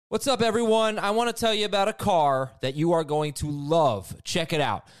What's up, everyone? I want to tell you about a car that you are going to love. Check it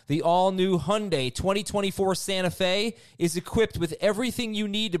out. The all-new Hyundai 2024 Santa Fe is equipped with everything you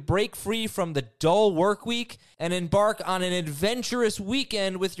need to break free from the dull work week and embark on an adventurous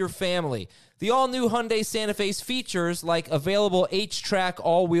weekend with your family. The all-new Hyundai Santa Fe's features like available H-Track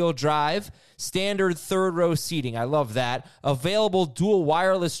all-wheel drive, standard third-row seating, I love that, available dual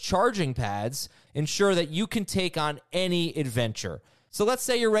wireless charging pads, ensure that you can take on any adventure. So let's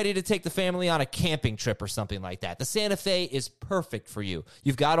say you're ready to take the family on a camping trip or something like that. The Santa Fe is perfect for you.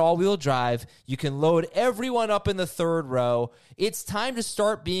 You've got all-wheel drive. You can load everyone up in the third row. It's time to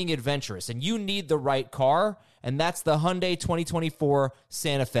start being adventurous, and you need the right car, and that's the Hyundai 2024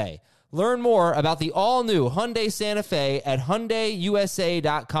 Santa Fe. Learn more about the all-new Hyundai Santa Fe at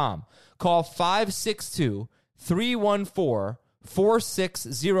HyundaiUSA.com. Call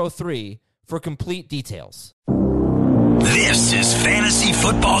 562-314-4603 for complete details. This is Fantasy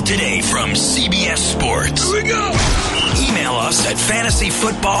Football Today from CBS Sports. Here we go. Email us at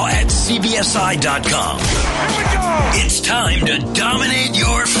fantasyfootball@cbsi.com. Here we go. It's time to dominate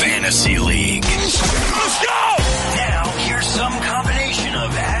your fantasy league. Let's go. Now, here's some combination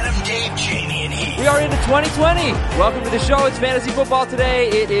of Adam, Dave, Jamie, and Heath. We are into 2020. Welcome to the show. It's Fantasy Football Today.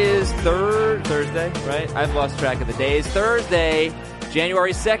 It is Thursday, right? I've lost track of the days. Thursday,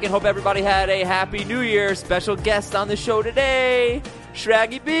 January 2nd. Hope everybody had a happy new year. Special guest on the show today,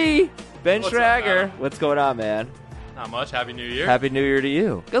 Shraggy B, Ben Schrager. What's going on, man? Not much. Happy New Year. Happy New Year to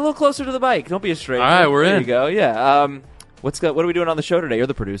you. Get a little closer to the mic. Don't be a stranger. All right, we're there in. You go. Yeah. What are we doing on the show today? You're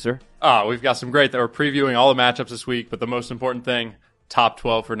the producer. We've got some great that we're previewing all the matchups this week, but the most important thing, top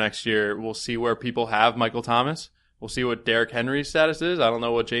 12 for next year. We'll see where people have Michael Thomas. We'll see what Derrick Henry's status is. I don't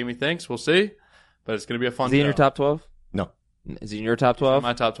know what Jamie thinks. We'll see, but it's going to be a fun Is he in show. your top 12? No. Is he in your top 12?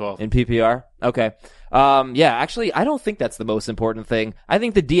 My top 12. In PPR? Okay. Yeah, actually, I don't think that's the most important thing. I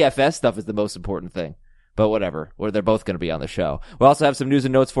think the DFS stuff is the most important thing. But whatever. They're both going to be on the show. We also have some news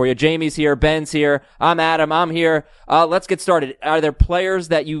and notes for you. Jamie's here. Ben's here. I'm Adam. I'm here. Let's get started. Are there players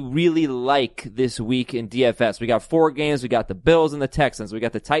that you really like this week in DFS? We got 4 games. We got the Bills and the Texans. We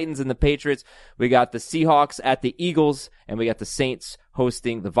got the Titans and the Patriots. We got the Seahawks at the Eagles. And we got the Saints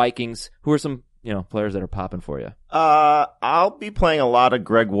hosting the Vikings. Who are some players that are popping for you? I'll be playing a lot of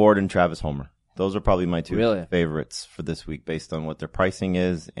Greg Ward and Travis Homer. Those are probably my two favorites for this week based on what their pricing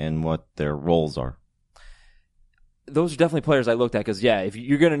is and what their roles are. Those are definitely players I looked at because, if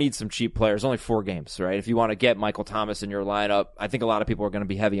you're going to need some cheap players, only 4 games, right? If you want to get Michael Thomas in your lineup, I think a lot of people are going to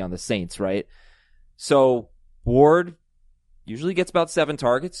be heavy on the Saints, right? So Ward usually gets about 7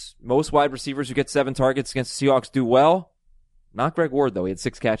 targets. Most wide receivers who get 7 targets against the Seahawks do well. Not Greg Ward, though. He had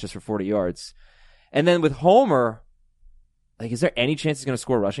 6 catches for 40 yards. And then with Homer, is there any chance he's going to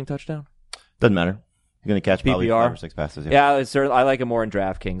score a rushing touchdown? Doesn't matter. You're going to catch probably PPR? 5 or 6 passes. Yeah, I like him more in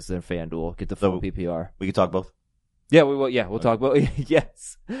DraftKings than FanDuel. Get the full PPR. We can talk both. Yeah, we will. Yeah, we'll talk about.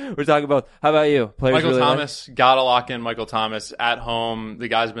 Yes, we're talking about. How about you? Players Michael really Thomas, gotta lock in Michael Thomas at home. The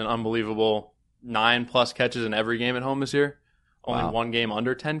guy's been unbelievable. 9+ catches in every game at home this year. Only one game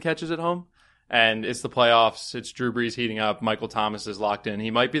under 10 catches at home. And it's the playoffs. It's Drew Brees heating up. Michael Thomas is locked in.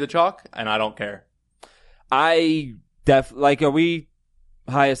 He might be the chalk, and I don't care. Are we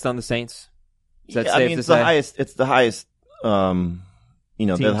highest on the Saints? Is that safe to it's say? the highest. It's the highest. They're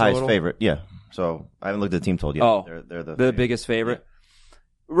the highest total? favorite. Yeah. So I haven't looked at the team total yet. Oh, they're the biggest favorite,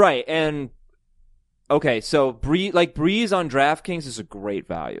 right? And okay, so Breeze on DraftKings is a great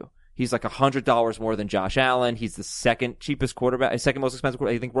value. He's like $100 more than Josh Allen. He's the second cheapest quarterback, second most expensive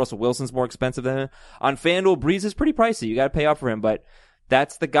quarterback. I think Russell Wilson's more expensive than him. On FanDuel, Breeze is pretty pricey. You got to pay up for him, but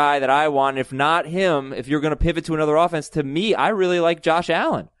that's the guy that I want. If not him, if you're going to pivot to another offense, to me, I really like Josh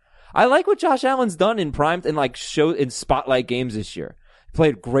Allen. I like what Josh Allen's done in spotlight games this year.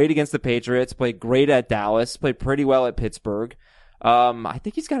 Played great against the Patriots, played great at Dallas, played pretty well at Pittsburgh. I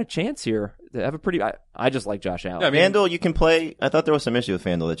think he's got a chance here to have a pretty. I just like Josh Allen. Yeah, FanDuel, you can play. I thought there was some issue with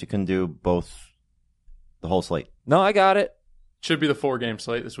FanDuel that you couldn't do both the whole slate. No, I got it. Should be the 4-game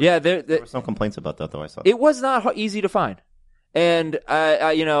slate this week. Yeah, there were some complaints about that, though. I saw it was not easy to find, and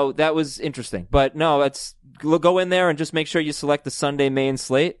that was interesting. But no, let's go in there and just make sure you select the Sunday main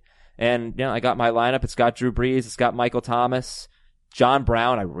slate. And I got my lineup. It's got Drew Brees. It's got Michael Thomas. John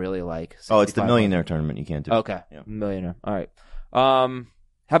Brown, I really like. Oh, it's the millionaire tournament. You can't do. Okay, yeah. Millionaire. All right. How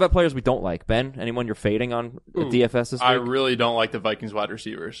about players we don't like? Ben, anyone you're fading on DFS this week? I really don't like the Vikings wide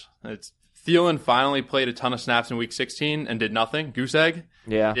receivers. Thielen finally played a ton of snaps in Week 16 and did nothing. Goose egg.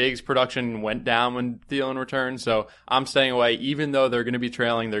 Yeah. Diggs' production went down when Thielen returned, so I'm staying away. Even though they're going to be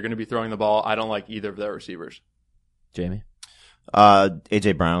trailing, they're going to be throwing the ball. I don't like either of their receivers. Jamie?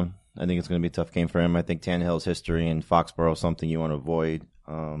 AJ Brown. I think it's going to be a tough game for him. I think Tannehill's history in Foxborough is something you want to avoid.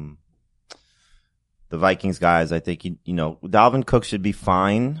 The Vikings guys, I think, Dalvin Cook should be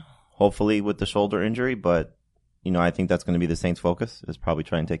fine, hopefully, with the shoulder injury. But, I think that's going to be the Saints' focus, is probably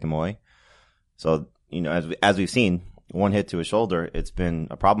try and take him away. So, as we've seen, one hit to his shoulder, it's been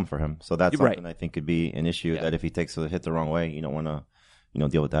a problem for him. So that's something I think could be an issue that if he takes a hit the wrong way, you don't want to,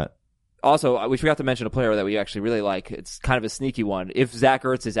 deal with that. Also, we forgot to mention a player that we actually really like. It's kind of a sneaky one. If Zach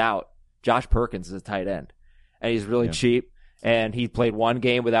Ertz is out, Josh Perkins is a tight end. And he's really cheap. And he played one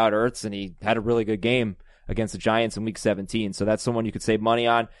game without Ertz, and he had a really good game against the Giants in Week 17. So that's someone you could save money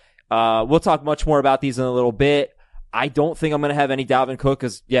on. We'll talk much more about these in a little bit. I don't think I'm going to have any Dalvin Cook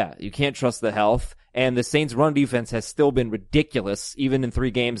because, you can't trust the health. And the Saints' run defense has still been ridiculous, even in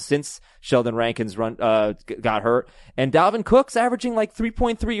 3 games since Sheldon Rankins got hurt. And Dalvin Cook's averaging like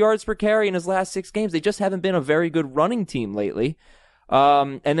 3.3 yards per carry in his last 6 games. They just haven't been a very good running team lately.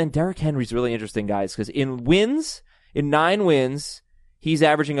 And then Derrick Henry's really interesting, guys, because in 9 wins, he's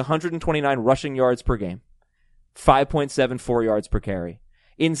averaging 129 rushing yards per game, 5.74 yards per carry.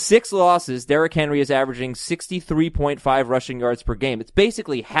 In 6 losses, Derrick Henry is averaging 63.5 rushing yards per game. It's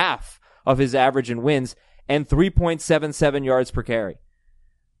basically half of his average in wins and 3.77 yards per carry.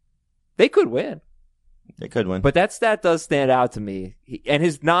 They could win. They could win. But that stat does stand out to me. And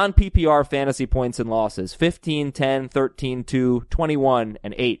his non-PPR fantasy points and losses, 15, 10, 13, 2, 21,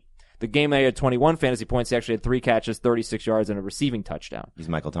 and 8. The game I had 21 fantasy points, he actually had 3 catches, 36 yards, and a receiving touchdown. He's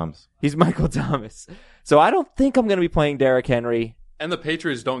Michael Thomas. So I don't think I'm going to be playing Derrick Henry. And the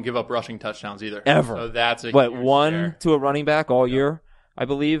Patriots don't give up rushing touchdowns either. Ever. So that's one share. To a running back all year, I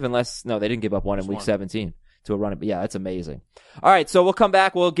believe, they didn't give up one in Week 17 to a running back. Yeah, that's amazing. All right, so we'll come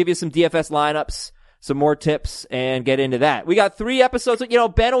back. We'll give you some DFS lineups, some more tips, and get into that. We got 3 episodes.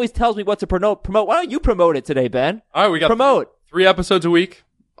 Ben always tells me what to promote. Why don't you promote it today, Ben? All right, we got 3 episodes a week,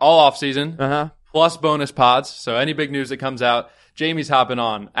 all off season, plus bonus pods. So any big news that comes out, Jamie's hopping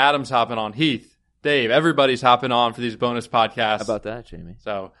on, Adam's hopping on, Heath, Dave, everybody's hopping on for these bonus podcasts. How about that, Jamie?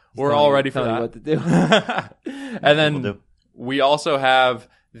 So we're all ready for that. What to do. And then we also have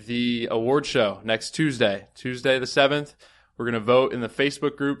the award show next Tuesday the 7th. We're going to vote in the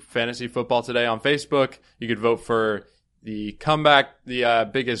Facebook group, Fantasy Football Today on Facebook. You could vote for the comeback, the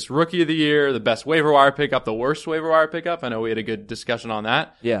biggest rookie of the year, the best waiver wire pickup, the worst waiver wire pickup. I know we had a good discussion on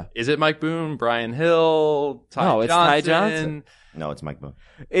that. Yeah. Is it Mike Boone, Brian Hill, Ty Johnson? No, it's Mike Boone.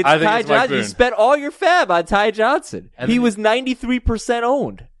 It's Ty Johnson. You spent all your fab on Ty Johnson. And he was 93%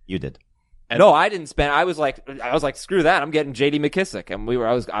 owned. You did. No, I didn't spend. I was like, screw that. I'm getting J.D. McKissick, and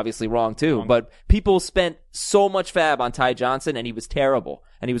I was obviously wrong too. But people spent so much fab on Ty Johnson, and he was terrible.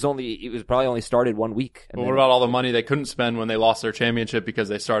 And he was probably only started 1 week. But what about all the money they couldn't spend when they lost their championship because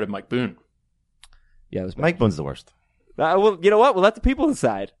they started Mike Boone? Yeah, it was bad. Mike Boone's the worst. Well, you know what? We'll let the people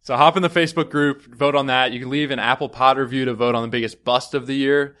decide. So hop in the Facebook group, vote on that. You can leave an Apple Pod review to vote on the biggest bust of the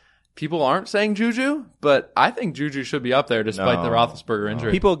year. People aren't saying Juju, but I think Juju should be up there despite the Roethlisberger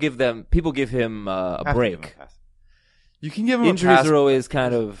injury. People give him a break. You can give him injuries a pass. Are always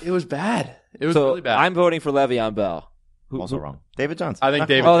kind of. It was bad. It was really bad. I'm voting for Le'Veon Bell. Also wrong. David Johnson. I think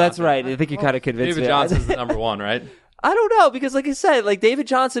David. Oh, that's right. I think you kind of convinced me. David Johnson's the number 1, right? I don't know, because like I said, like David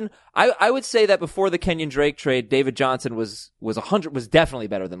Johnson, I would say that before the Kenyon Drake trade, David Johnson was definitely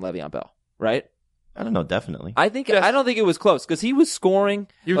better than Le'Veon Bell, right? I don't know, definitely. I don't think it was close because he was scoring.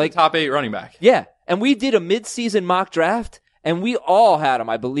 He was the top 8 running back. Yeah, and we did a mid-season mock draft, and we all had him.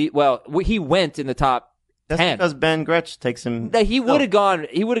 I believe. Well, he went in the top 10. That's because Ben Gretsch takes him. He would have gone.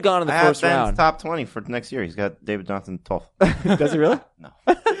 He would have gone in the first Ben's round. Top 20 for next year. He's got David Johnson 12th. Does he really? No.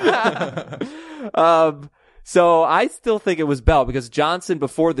 So I still think it was Bell because Johnson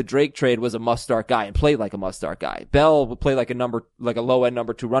before the Drake trade was a must-start guy and played like a must-start guy. Bell would play like a low-end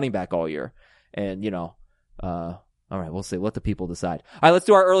number 2 running back all year. And, all right, we'll see. Let the people decide. All right, let's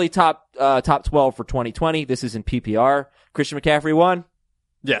do our early top 12 for 2020. This is in PPR. Christian McCaffrey won?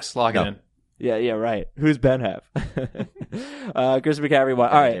 Yes, lock it in. Yeah, right. Who's Ben have? Christian McCaffrey won.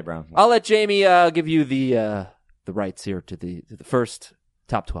 All right, Brown. I'll let Jamie give you the rights here to the first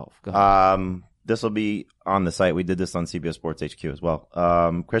top 12. Go ahead. This will be on the site. We did this on CBS Sports HQ as well.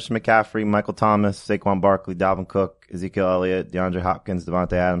 Christian McCaffrey, Michael Thomas, Saquon Barkley, Dalvin Cook, Ezekiel Elliott, DeAndre Hopkins,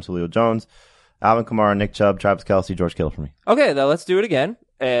 Devontae Adams, Julio Jones, Alvin Kamara, Nick Chubb, Travis Kelce, George Kittle for me. Okay, now let's do it again.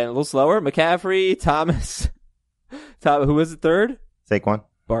 And a little slower. McCaffrey, Thomas. Who was the third? Saquon.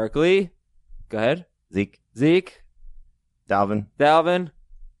 Barkley. Go ahead. Zeke. Dalvin.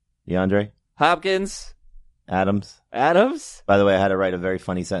 DeAndre. Hopkins. Adams. Adams? By the way, I had to write a very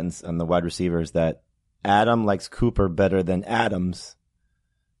funny sentence on the wide receivers that Adam likes Cooper better than Adams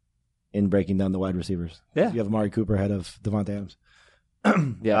in breaking down the wide receivers. Yeah. You have Amari Cooper ahead of Devontae Adams. Yeah, I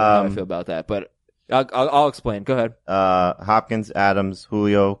don't know how I feel about that. But I'll explain. Go ahead. Hopkins, Adams,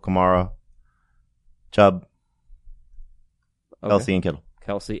 Julio, Kamara, Chubb, Okay. Kelce, and Kittle.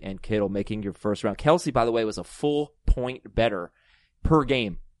 Kelce and Kittle making your first round. Kelce, by the way, was a full point better per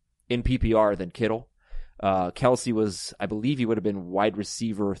game in PPR than Kittle. Kelce was, I believe he would have been wide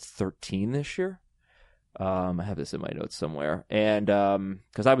receiver 13 this year. I have this in my notes somewhere. And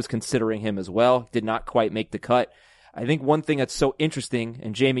because I was considering him as well, did not quite make the cut. I think one thing that's so interesting,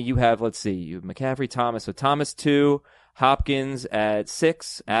 and Jamie, you have, let's see, you have McCaffrey, Thomas. So Thomas 2, Hopkins at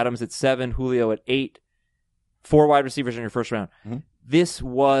 6, Adams at 7, Julio at 8. 4 wide receivers in your first round. Mm-hmm. This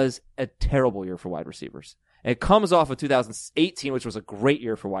was a terrible year for wide receivers. And it comes off of 2018, which was a great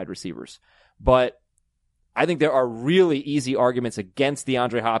year for wide receivers. But I think there are really easy arguments against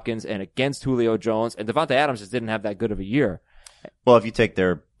DeAndre Hopkins and against Julio Jones. And Devontae Adams just didn't have that good of a year. Well, if you take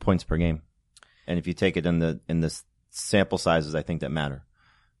their points per game, and if you take it in the sample sizes, I think that matter.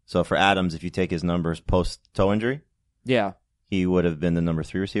 So for Adams, if you take his numbers post toe injury, Yeah. he would have been the number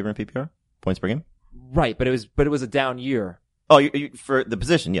 3 receiver in PPR points per game. Right, but it was a down year. Oh, for the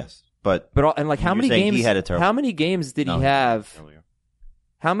position, yes, but And like how You're many saying games he had a terrible- how many games did No, he have? earlier.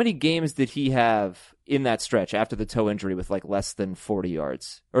 How many games did he have in that stretch after the toe injury with like less than 40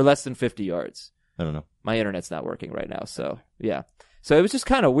 yards or less than 50 yards? I don't know. My internet's not working right now, so yeah. So it was just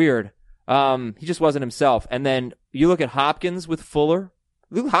kind of weird. He just wasn't himself. And then you look at Hopkins with Fuller.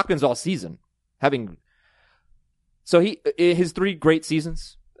 Look at Hopkins all season. So his 3 great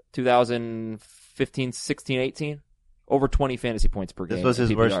seasons, 2015, 16, 18, over 20 fantasy points per game. This was his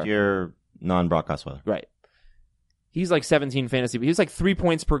in worst PPR. year non-Brock Osweiler. Right. He's like 17 fantasy. He was like 3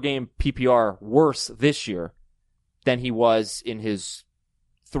 points per game PPR worse this year than he was in his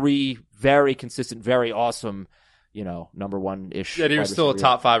 3 very consistent, very awesome, number 1-ish. Yeah, he was wide still a receiver.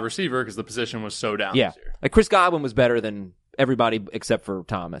 top 5 receiver because the position was so down Yeah. this year. Like Chris Godwin was better than everybody except for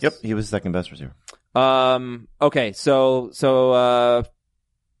Thomas. Yep, he was the second best receiver. Okay. So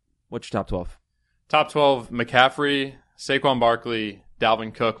what's your top 12? Top 12, McCaffrey, Saquon Barkley,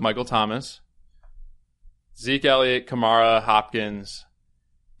 Dalvin Cook, Michael Thomas, Zeke Elliott, Kamara, Hopkins,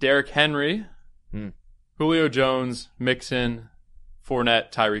 Derrick Henry, Julio Jones, Mixon,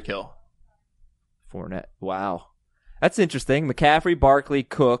 Fournette, Tyreek Hill. Fournette. Wow. That's interesting. McCaffrey, Barkley,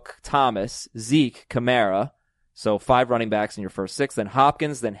 Cook, Thomas, Zeke, Kamara. So 5 running backs in your first 6. Then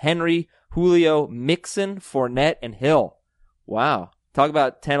Hopkins, then Henry, Julio, Mixon, Fournette, and Hill. Wow. Talk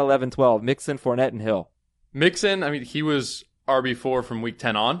about 10, 11, 12. Mixon, Fournette, and Hill. Mixon, he was RB4 from week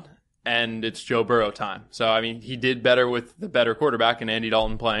 10 on, and it's Joe Burrow time. So, he did better with the better quarterback and Andy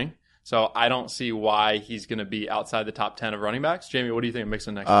Dalton playing. So, I don't see why he's going to be outside the top 10 of running backs. Jamie, what do you think of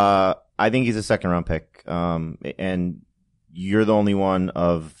Mixon next? I think he's a second-round pick, and you're the only one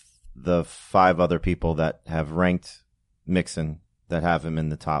of the 5 other people that have ranked Mixon that have him in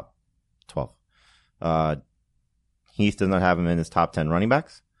the top 12. Heath does not have him in his top 10 running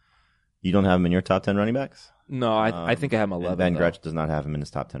backs. You don't have him in your top 10 running backs? No, I think I have him 11. And Ben though. Gretsch does not have him in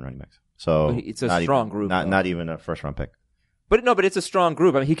his top 10 running backs. So It's a strong group, though. Not even a first-round pick. But it's a strong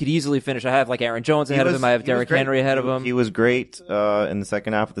group. He could easily finish. I have like Aaron Jones ahead of him. I have Derrick Henry ahead of him. He was great in the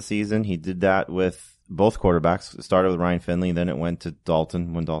second half of the season. He did that with both quarterbacks. It started with Ryan Finley, then it went to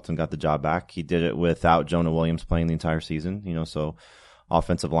Dalton when Dalton got the job back. He did it without Jonah Williams playing the entire season. So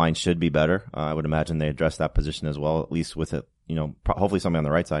offensive line should be better. I would imagine they addressed that position as well, at least with it. Hopefully somebody on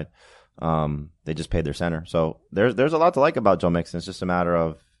the right side. They just paid their center. So there's a lot to like about Joe Mixon. It's just a matter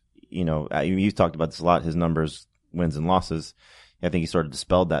of, you've talked about this a lot, his numbers, wins and losses. I think he sort of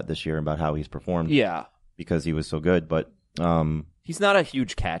dispelled that this year about how he's performed. Yeah. Because he was so good. But he's not a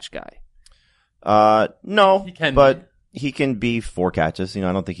huge catch guy. No. He can but he can be 4 catches. I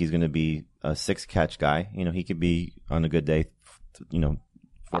don't think he's going to be a 6 catch guy. He could be on a good day,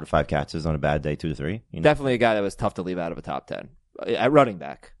 4 to 5 catches, on a bad day, 2 to 3. Definitely a guy that was tough to leave out of a top 10 at running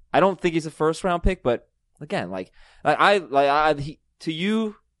back. I don't think he's a first round pick, but again, to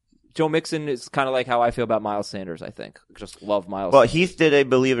you, Joe Mixon is kind of like how I feel about Miles Sanders. I think just love Miles. Well, Sanders. Heath did a,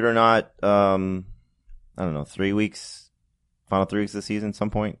 believe it or not, I don't know, 3 weeks, final 3 weeks of the season, at some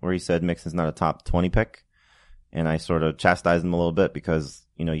point, where he said Mixon's not a top 20 pick, and I sort of chastised him a little bit because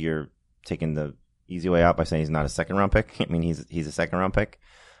you're taking the easy way out by saying he's not a second round pick. He's a second round pick.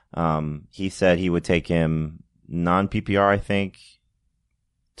 He said he would take him non PPR, I think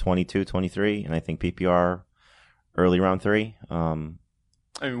 22, 23, and I think PPR early round 3.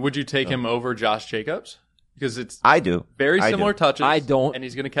 Would you take him over Josh Jacobs? Because I do. Very I similar do. touches. I don't. And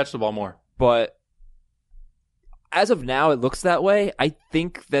he's going to catch the ball more. But as of now, it looks that way. I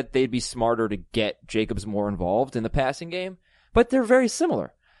think that they'd be smarter to get Jacobs more involved in the passing game, but they're very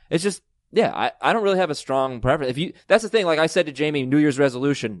similar. It's just Yeah, I don't really have a strong preference. That's the thing. Like I said to Jamie, New Year's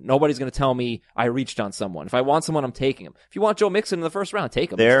resolution. Nobody's going to tell me I reached on someone. If I want someone, I'm taking him. If you want Joe Mixon in the first round,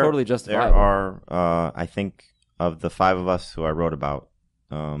 take him. It's totally justifiable. There are, I think, of the 5 of us who I wrote about,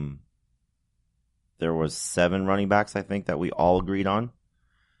 there was 7 running backs, I think, that we all agreed on,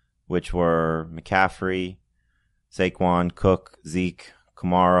 which were McCaffrey, Saquon, Cook, Zeke,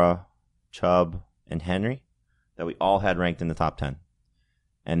 Kamara, Chubb, and Henry, that we all had ranked in the top 10.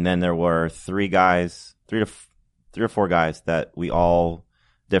 And then there were 3 or 4 guys that we all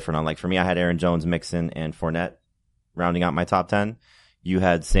different on. Like for me, I had Aaron Jones, Mixon, and Fournette rounding out my top 10. You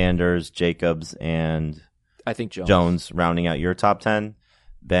had Sanders, Jacobs, and I think Jones rounding out your top 10.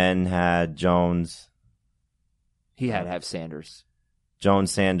 Ben had Jones. He had to have Sanders.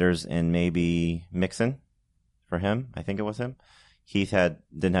 Jones, Sanders, and maybe Mixon for him. I think it was him. Heath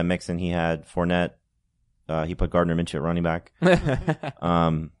didn't have Mixon. He had Fournette. He put Gardner Minshew at running back. But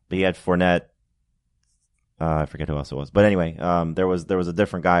he had Fournette. I forget who else it was. But anyway, there was a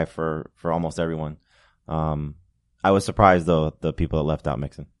different guy for almost everyone. I was surprised, though, the people that left out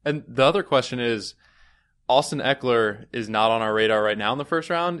Mixon. And the other question is, Austin Eckler is not on our radar right now in the first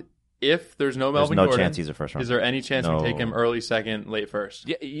round. If there's no Melvin Gordon, chance he's a first round. Is there any chance we take him early second, late first?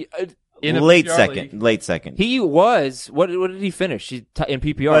 Yeah, late second. He was. What did he finish? In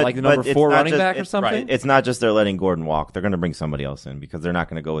PPR, like the number 4 running back or something? Right. It's not just they're letting Gordon walk. They're going to bring somebody else in because they're not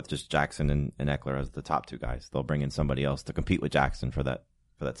going to go with just Jackson and Eckler as the top 2 guys. They'll bring in somebody else to compete with Jackson for that.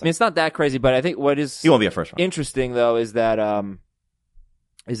 I mean, it's not that crazy, but I think what is he won't be a first round. Interesting though is that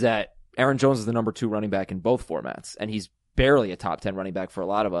Aaron Jones is the number 2 running back in both formats, and he's barely a top 10 running back for a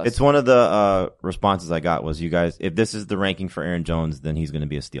lot of us. It's one of the responses I got was, you guys, if this is the ranking for Aaron Jones, then he's going to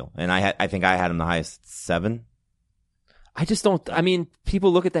be a steal. And I think I had him the highest 7. I just don't. I mean,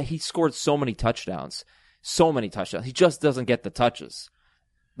 people look at that. He scored so many touchdowns. He just doesn't get the touches.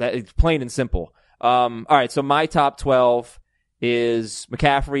 That it's plain and simple. All right, so my top 12 is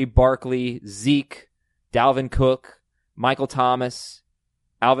McCaffrey, Barkley, Zeke, Dalvin Cook, Michael Thomas,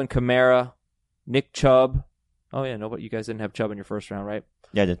 Alvin Kamara, Nick Chubb. Oh, yeah, no, but you guys didn't have Chubb in your first round, right?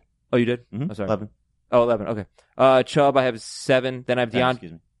 Yeah, I did. Oh, you did? Mm-hmm. Oh, sorry. 11. Oh, 11, okay. Chubb, I have 7. Then I have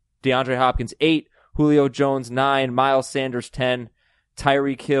DeAndre Hopkins, 8. Julio Jones, 9. Miles Sanders, 10.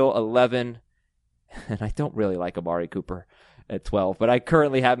 Tyreek Hill, 11. And I don't really like Amari Cooper at 12, but I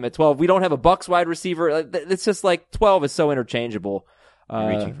currently have him at 12. We don't have a Bucs wide receiver. It's just like 12 is so interchangeable. You're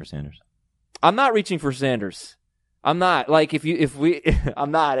reaching for Sanders. I'm not reaching for Sanders. I'm not. Like,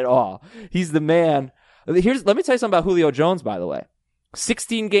 I'm not at all. He's the man. Let me tell you something about Julio Jones, by the way.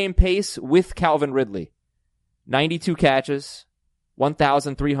 16-game pace with Calvin Ridley. 92 catches,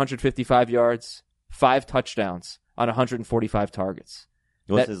 1,355 yards, 5 touchdowns on 145 targets.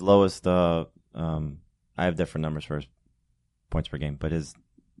 What's his lowest? I have different numbers for his points per game, but his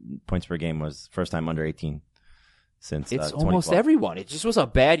points per game was first time under 18 since it's almost everyone. It just was a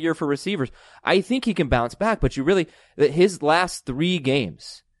bad year for receivers. I think he can bounce back, but his last 3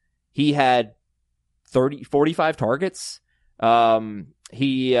 games, he had 45 targets.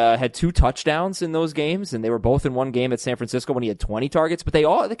 He had 2 touchdowns in those games, and they were both in one game at San Francisco when he had 20 targets, but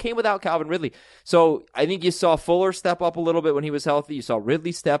they came without Calvin Ridley. So I think you saw Fuller step up a little bit when he was healthy. You saw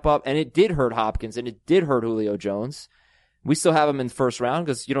Ridley step up, and it did hurt Hopkins, and it did hurt Julio Jones. We still have him in the first round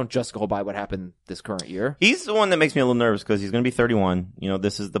because you don't just go by what happened this current year. He's the one that makes me a little nervous because he's going to be 31. You know,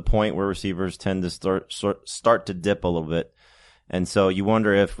 this is the point where receivers tend to start to dip a little bit. And so you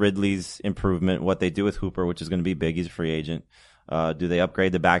wonder if Ridley's improvement, what they do with Hooper, which is going to be big, he's a free agent. Do they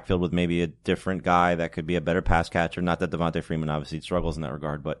upgrade the backfield with maybe a different guy that could be a better pass catcher? Not that Devontae Freeman obviously struggles in that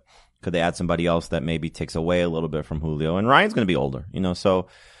regard, but could they add somebody else that maybe takes away a little bit from Julio? And Ryan's going to be older, you know, so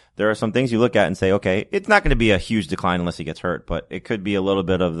there are some things you look at and say, okay, it's not going to be a huge decline unless he gets hurt, but it could be a little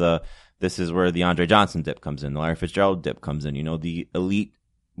bit of this is where the Andre Johnson dip comes in, the Larry Fitzgerald dip comes in, you know, the elite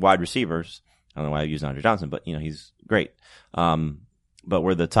wide receivers. I don't know why I use Andre Johnson, but, you know, he's great. But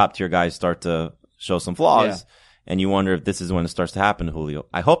where the top tier guys start to show some flaws, and you wonder if this is when it starts to happen to Julio.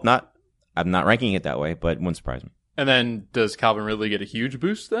 I hope not. I'm not ranking it that way, but it wouldn't surprise me. And then does Calvin Ridley get a huge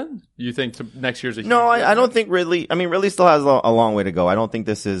boost then? You think next year's a huge No, I don't think Ridley. I mean, Ridley still has a long way to go. I don't think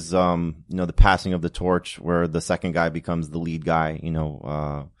this is, the passing of the torch where the second guy becomes the lead guy,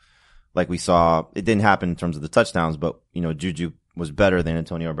 like we saw. It didn't happen in terms of the touchdowns, but, you know, Juju was better than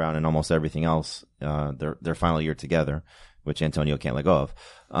Antonio Brown and almost everything else, their final year together, which Antonio can't let go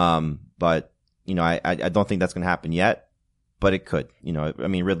of. But, you know, I don't think that's going to happen yet, but it could. You know, I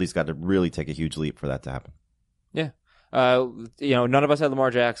mean, Ridley's got to really take a huge leap for that to happen. Yeah. None of us had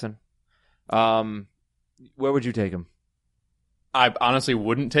Lamar Jackson. Where would you take him? I honestly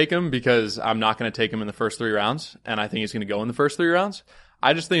wouldn't take him because I'm not going to take him in the first 3 rounds, and I think he's going to go in the first 3 rounds.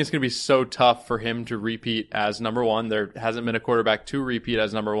 I just think it's going to be so tough for him to repeat as number one. There hasn't been a quarterback to repeat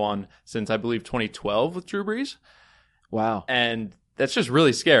as number one since, I believe, 2012 with Drew Brees. Wow. And that's just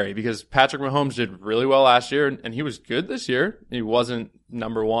really scary because Patrick Mahomes did really well last year, and he was good this year. He wasn't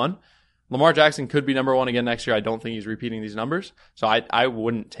number one. Lamar Jackson could be number one again next year. I don't think he's repeating these numbers, so I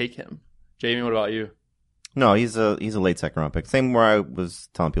wouldn't take him. Jamie, what about you? No, he's a late second round pick. Same where I was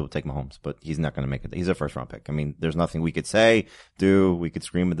telling people to take Mahomes, but he's not going to make it. He's a first round pick. I mean, there's nothing we could say, we could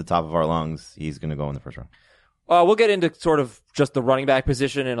scream at the top of our lungs. He's going to go in the first round. We'll get into sort of just the running back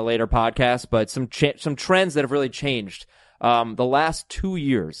position in a later podcast, but some trends that have really changed. The last 2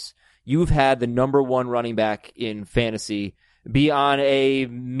 years, you've had the number one running back in fantasy be on a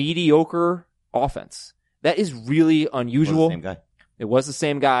mediocre offense. That is really unusual. Same guy. It was the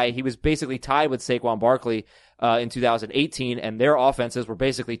same guy. He was basically tied with Saquon Barkley in 2018, and their offenses were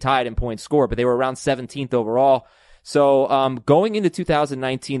basically tied in points scored, but they were around 17th overall. So going into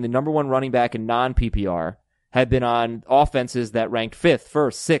 2019, the number one running back in non-PPR had been on offenses that ranked 5th,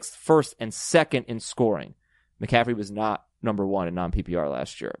 1st, 6th, 1st, and 2nd in scoring. McCaffrey was not number one in non-PPR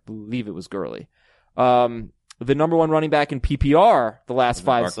last year. I believe it was Gurley. The number one running back in PPR the last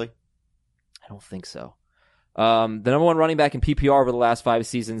five... Barkley? I don't think so. The number one running back in PPR over the last 5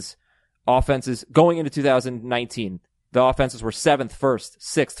 seasons, offenses going into 2019, the offenses were 7th, 1st,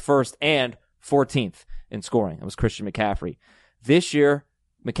 6th, 1st, and 14th in scoring. It was Christian McCaffrey. This year,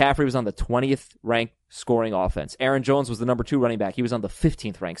 McCaffrey was on the 20th ranked scoring offense. Aaron Jones was the number 2 running back. He was on the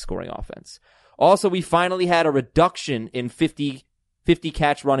 15th ranked scoring offense. Also, we finally had a reduction in 50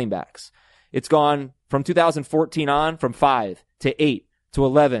 catch running backs. It's gone from 2014 on from 5 to 8 to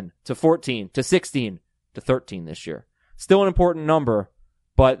 11 to 14 to 16 to 13 this year. Still an important number,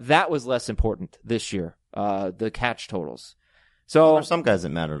 but that was less important this year, the catch totals. So for some guys it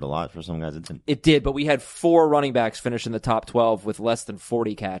mattered a lot. For some guys it didn't. It did, but we had 4 running backs finish in the top 12 with less than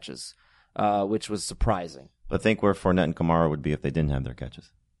 40 catches, which was surprising. But think where Fournette and Kamara would be if they didn't have their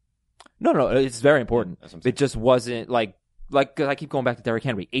catches. No, it's very important. Yeah, it just wasn't like I keep going back to Derrick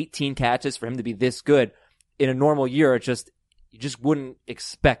Henry. 18 catches for him to be this good in a normal year. You just wouldn't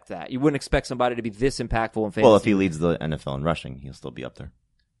expect that. You wouldn't expect somebody to be this impactful in fantasy. Well, if he leads the NFL in rushing, he'll still be up there.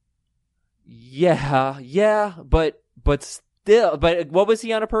 Yeah, but still, what was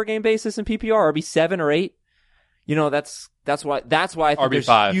he on a per game basis in PPR? RB 7 or 8? You know, that's why I think RB5.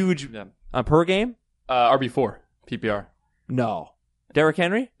 there's huge on per game. RB4 PPR. No, Derrick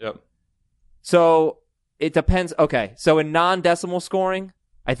Henry. Yep. So it depends. Okay, so in non-decimal scoring,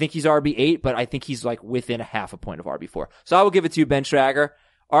 I think he's RB8, but I think he's like within a half a point of RB4. So I will give it to you, Ben Strager,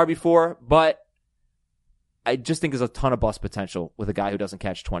 RB4, but I just think there's a ton of bust potential with a guy who doesn't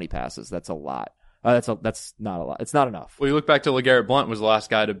catch 20 passes. That's a lot. That's not a lot. It's not enough. Well, you look back to LeGarrette Blount was the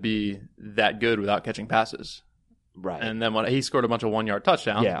last guy to be that good without catching passes. Right. And then when he scored a bunch of 1-yard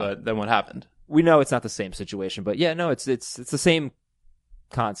touchdowns, but then what happened? We know it's not the same situation, but yeah, no, it's the same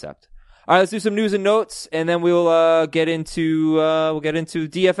concept. All right, let's do some news and notes, and then we'll get into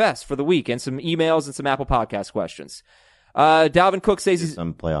DFS for the week and some emails and some Apple Podcast questions. Dalvin Cook says he's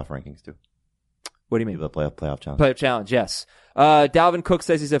some playoff rankings too. What do you mean? The playoff challenge. Playoff challenge, yes. Dalvin Cook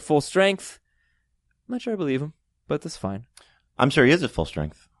says he's at full strength. I'm not sure I believe him, but that's fine. I'm sure he is at full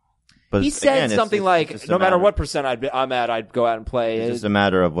strength. But he said something like, no matter what percent I'm at, I'd go out and play. It's just a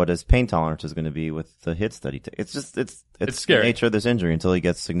matter of what his pain tolerance is going to be with the hits that he takes. It's scary. The nature of this injury until he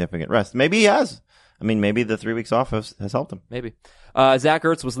gets significant rest. Maybe he has. I mean, maybe the 3 weeks off has helped him. Maybe. Zach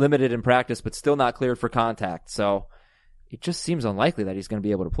Ertz was limited in practice, but still not cleared for contact. So it just seems unlikely that he's going to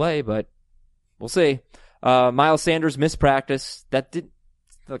be able to play, but we'll see. Miles Sanders missed practice. That did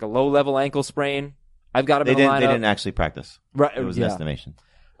like a low-level ankle sprain. I've got him in the lineup. They didn't actually practice. Right. It was an estimation.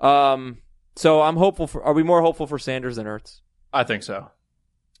 So I'm hopeful are we more hopeful for Sanders than Ertz? I think so.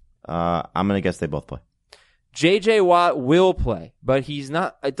 I'm going to guess they both play. JJ Watt will play, but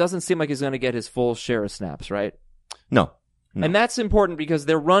it doesn't seem like he's going to get his full share of snaps, right? No. And that's important because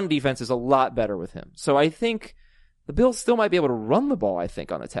their run defense is a lot better with him. So I think the Bills still might be able to run the ball, I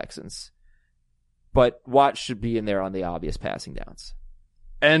think, on the Texans. But Watt should be in there on the obvious passing downs.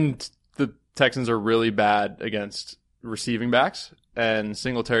 And the Texans are really bad against receiving backs, and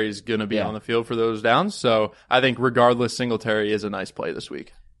Singletary is going to be on the field for those downs. So I think regardless, Singletary is a nice play this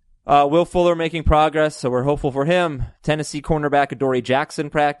week. Will Fuller making progress, so we're hopeful for him. Tennessee cornerback Adoree Jackson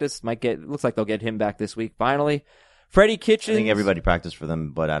practice. Looks like they'll get him back this week, finally. Freddie Kitchens. I think everybody practiced for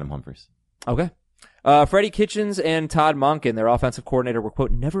them but Adam Humphries. Okay. Freddie Kitchens and Todd Monken, their offensive coordinator, were,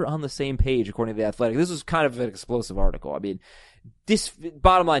 quote, never on the same page, according to The Athletic. This was kind of an explosive article. I mean,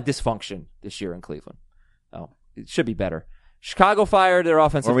 bottom line, dysfunction this year in Cleveland. Oh, it should be better. Chicago fired their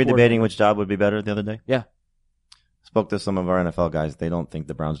offensive coordinator. Were we debating which job would be better the other day? Yeah. spoke to some of our NFL guys. They don't think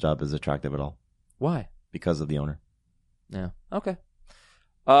the Browns' job is attractive at all Why? because of the owner. Yeah. Okay.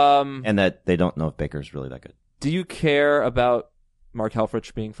 And that they don't know if Baker's really that good. Do you care about Mark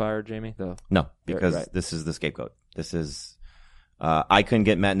Helfrich being fired, Jamie? No, because Right. this is the scapegoat. This is, I couldn't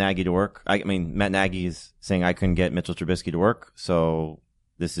get Matt Nagy to work. I mean, Matt Nagy is saying I couldn't get Mitchell Trubisky to work. So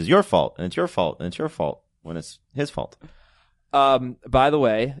this is your fault, and it's your fault, and it's your fault when it's his fault. By the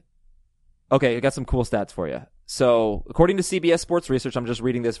way, okay, I got some cool stats for you. So, according to CBS Sports Research, I'm just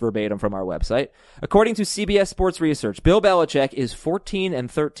reading this verbatim from our website. According to CBS Sports Research, Bill Belichick is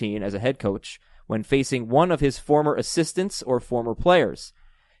 14-13 as a head coach when facing one of his former assistants or former players.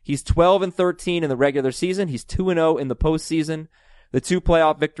 He's 12-13 in the regular season. He's 2-0 in the postseason. The 2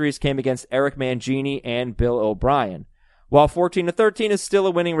 playoff victories came against Eric Mangini and Bill O'Brien. While 14-13 is still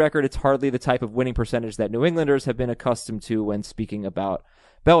a winning record, it's hardly the type of winning percentage that New Englanders have been accustomed to when speaking about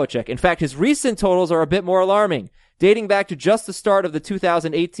Belichick. In fact, his recent totals are a bit more alarming. Dating back to just the start of the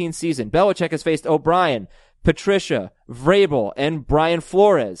 2018 season, Belichick has faced O'Brien, Patricia, Vrabel, and Brian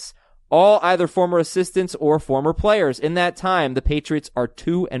Flores, all either former assistants or former players. In that time, the Patriots are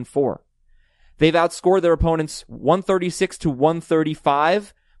 2-4. They've outscored their opponents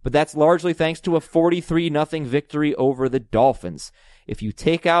 136-135, but that's largely thanks to a 43-0 victory over the Dolphins. If you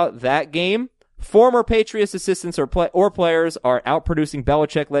take out that game, former Patriots assistants or players are outproducing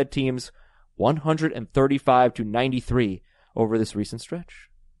Belichick-led teams 135-93 over this recent stretch.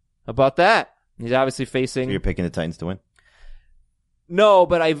 How about that? He's obviously facing... So you're picking the Titans to win? No,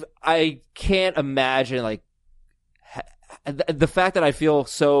 but I can't imagine, like, the fact that I feel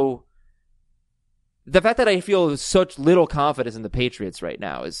such little confidence in the Patriots right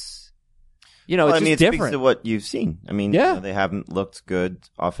now is, it's just it different. speaks to what you've seen. I mean, Yeah. they haven't looked good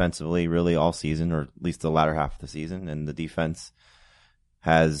offensively really all season, or at least the latter half of the season, and the defense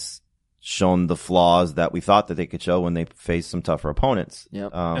has shown the flaws that we thought that they could show when they faced some tougher opponents.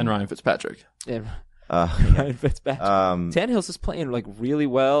 Yep. And Ryan Fitzpatrick. Yeah. Yeah. Ryan Fitzpatrick. Tannehill's just playing like really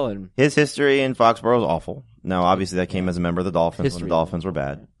well, and His history in Foxborough is awful. Now, obviously, that came as a member of the Dolphins when History. the Dolphins were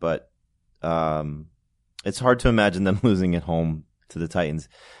bad, but it's hard to imagine them losing at home to the Titans.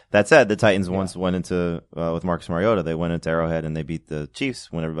 That said, the Titans once went into with Marcus Mariota. They went into Arrowhead and they beat the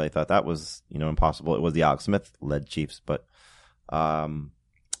Chiefs when everybody thought that was impossible. It was the Alex Smith led Chiefs, but I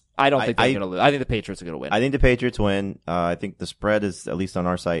don't think they're going to lose. I think the Patriots are going to win. I think the Patriots win. I think the spread is, at least on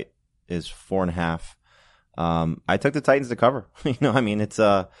our site, is 4.5. I took the Titans to cover. It's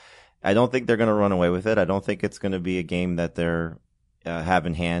I don't think they're going to run away with it. I don't think it's going to be a game that they're have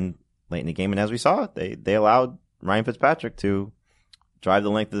in hand late in the game. And as we saw, they allowed Ryan Fitzpatrick to drive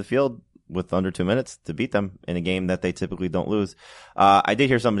the length of the field with under 2 minutes to beat them in a game that they typically don't lose. I did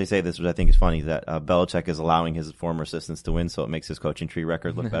hear somebody say this, which I think is funny, that Belichick is allowing his former assistants to win, so it makes his coaching tree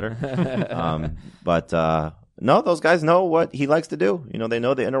record look better. No, those guys know what he likes to do. They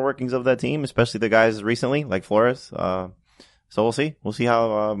know the inner workings of that team, especially the guys recently, like Flores. So we'll see. We'll see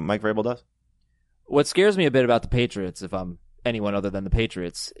how Mike Vrabel does. What scares me a bit about the Patriots, if I'm anyone other than the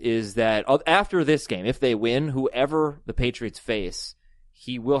Patriots, is that after this game, if they win, whoever the Patriots face,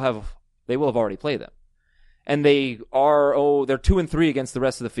 they will have already played them. And they're 2-3 against the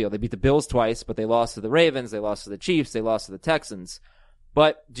rest of the field. They beat the Bills twice, but they lost to the Ravens, they lost to the Chiefs, they lost to the Texans.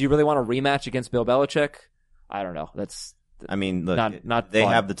 But do you really want a rematch against Bill Belichick? I don't know. That's look, not they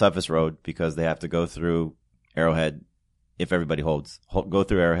fun. have the toughest road because they have to go through Arrowhead. If everybody go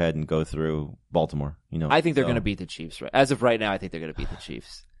through Arrowhead and go through Baltimore. I think they're going to beat the Chiefs. Right as of right now, I think they're going to beat the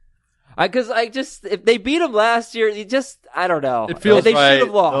Chiefs. Because if they beat them last year, I don't know. It feels they right. should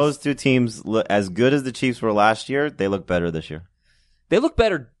have lost. Those two teams, as good as the Chiefs were last year, they look better this year. They look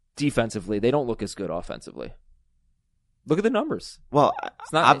better defensively. They don't look as good offensively. Look at the numbers. Well,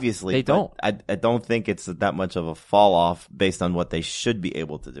 It's not, obviously, they don't. I don't think it's that much of a fall off based on what they should be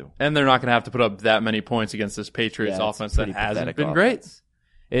able to do. And they're not going to have to put up that many points against this Patriots Yeah, it's offense that pretty hasn't pathetic been great.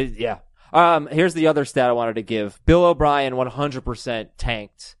 offense. Here's the other stat I wanted to give. Bill O'Brien 100%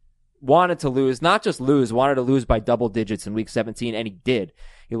 tanked. Wanted to lose, not just lose, wanted to lose by double digits in week 17, and he did.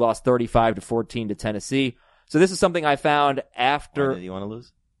 He lost 35-14 to Tennessee. So this is something I found after. Why did you want to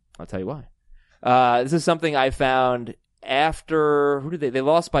lose? I'll tell you why. This is something I found after. Who did they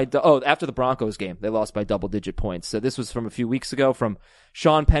lost by? After the Broncos game, they lost by double-digit points. So this was from a few weeks ago from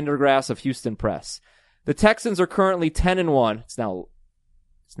Sean Pendergrass of Houston Press. The Texans are currently 10-1. It's now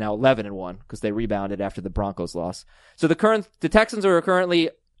 11-1 because they rebounded after the Broncos loss. So the Texans are currently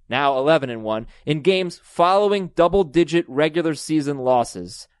now 11-1 in games following double-digit regular season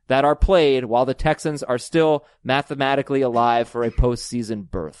losses that are played while the Texans are still mathematically alive for a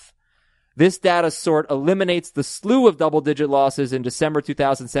postseason berth. This data sort eliminates the slew of double-digit losses in December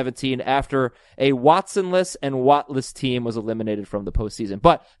 2017 after a Watsonless and Wattless team was eliminated from the postseason.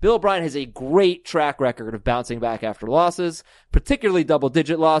 But Bill O'Brien has a great track record of bouncing back after losses, particularly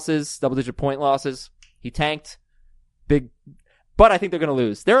double-digit losses, double-digit point losses. He tanked big, but I think they're going to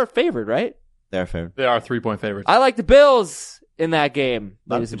lose. They're a favorite, right? They're fair. They are 3-point favorites. I like the Bills in that game,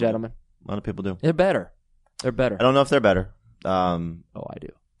 ladies and gentlemen. A lot of people do. They're better. They're better. I don't know if they're better. Oh, I do.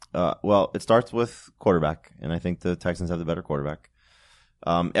 Well, it starts with quarterback, and I think the Texans have the better quarterback.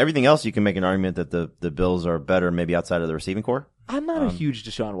 Everything else, you can make an argument that the Bills are better, maybe outside of the receiving core. I'm not a huge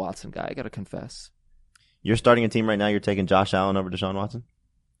Deshaun Watson guy. I got to confess. You're starting a team right now. You're taking Josh Allen over Deshaun Watson.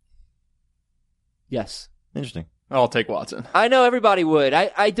 Yes. Interesting. I'll take Watson. I know everybody would. I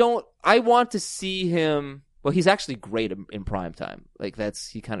want to see him. Well, he's actually great in prime time. Like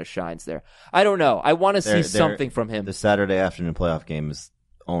he kind of shines there. I don't know. I want to see something from him. The Saturday afternoon playoff game is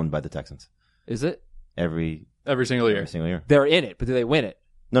owned by the Texans. Is it? Every single year. Every single year. They're in it, but do they win it?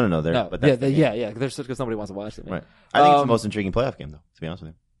 No. No. But that's Yeah. There's because nobody wants to watch it. Right. I think it's the most intriguing playoff game, though, to be honest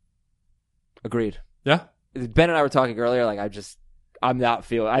with you. Agreed. Yeah. Ben and I were talking earlier. Like I'm not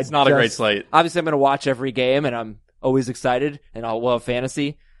feeling. It's not a great slate. Obviously, I'm going to watch every game, and I'm always excited, and I'll love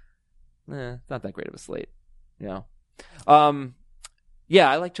fantasy. Not that great of a slate, you know. Yeah,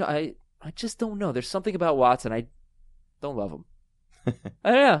 I just don't know. There's something about Watson. I don't love him.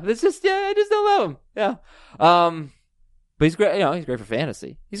 I don't know. I just don't love him. Yeah. But he's great. You know, he's great for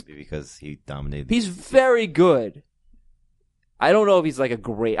fantasy. Because he dominated. He's very good. I don't know if he's like a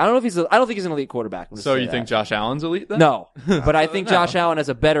great. I don't think he's an elite quarterback. So you think Josh Allen's elite then? No, but I think Josh Allen has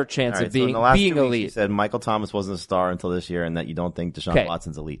a better chance of being elite. You said Michael Thomas wasn't a star until this year, and that you don't think Deshaun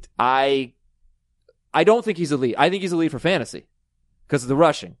Watson's elite. I don't think he's elite. I think he's elite for fantasy because of the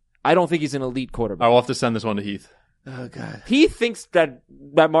rushing. I don't think he's an elite quarterback. I will have to send this one to Heath. Oh God. He thinks that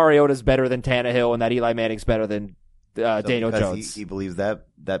Mariota's better than Tannehill and that Eli Manning's better than Daniel Jones. He believes that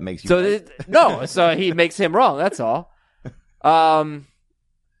makes you. So he makes him wrong. That's all.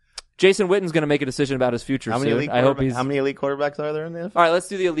 Jason Witten's going to make a decision about his future soon. How many elite quarterbacks are there in the NFL? All right, let's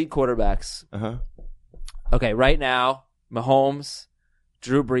do the elite quarterbacks. Okay, right now, Mahomes,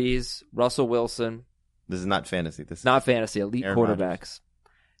 Drew Brees, Russell Wilson. This is not fantasy. This is not fantasy. Elite Aaron quarterbacks. Rodgers.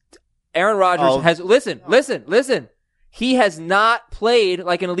 Aaron Rodgers has listen. He has not played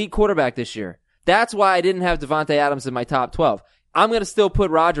like an elite quarterback this year. That's why I didn't have Devontae Adams in my top 12. I'm going to still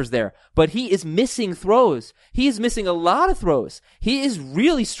put Rodgers there, but he is missing throws. He is missing a lot of throws. He is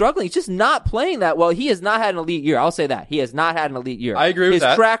really struggling. He's just not playing that well. He has not had an elite year. I'll say that. He has not had an elite year. I agree with that.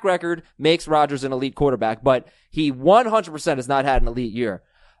 His track record makes Rodgers an elite quarterback, but he 100% has not had an elite year.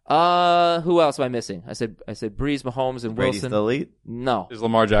 Who else am I missing? I said Brees, Mahomes, and Brady's Wilson. the elite? No. Is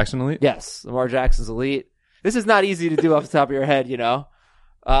Lamar Jackson elite? Yes. Lamar Jackson's elite. This is not easy to do off the top of your head, you know.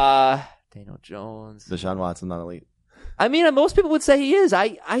 Daniel Jones. Deshaun Watson not elite. I mean, most people would say he is.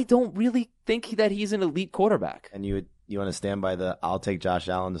 I don't really think that he's an elite quarterback. And you want to stand by I'll take Josh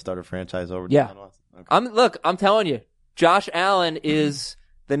Allen to start a franchise over Yeah. Deshaun Watson? Okay. I'm telling you, Josh Allen is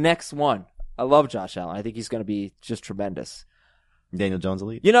the next one. I love Josh Allen. I think he's going to be just tremendous. Daniel Jones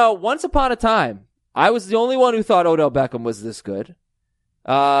elite. You know, once upon a time, I was the only one who thought Odell Beckham was this good.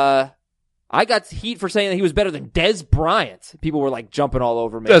 I got heat for saying that he was better than Dez Bryant. People were like jumping all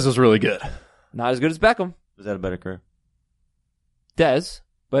over me. Dez was really good. Not as good as Beckham. Was that a better career? Dez,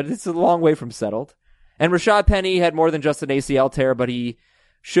 but it's a long way from settled. And Rashad Penny had more than just an ACL tear, but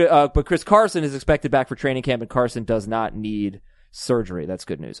but Chris Carson is expected back for training camp, and Carson does not need surgery. That's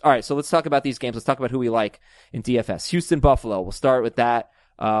good news. All right, so let's talk about these games. Let's talk about who we like in DFS. Houston, Buffalo. We'll start with that.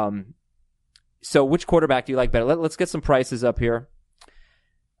 So which quarterback do you like better? Let's get some prices up here.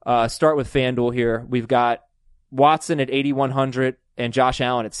 Start with FanDuel here. We've got Watson at 8,100 and Josh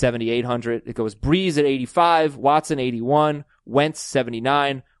Allen at 7,800. It goes Breeze at 85, Watson 81, Wentz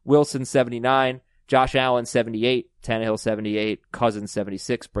 79, Wilson 79, Josh Allen 78, Tannehill 78, Cousins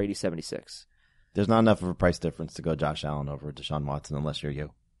 76, Brady 76. There's not enough of a price difference to go Josh Allen over Deshaun Watson unless you're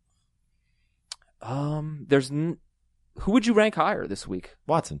you. Who would you rank higher this week?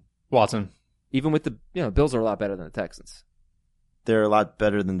 Watson. Even with the Bills are a lot better than the Texans. They're a lot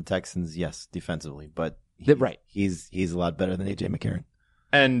better than the Texans, yes, defensively, but he's a lot better than AJ McCarron.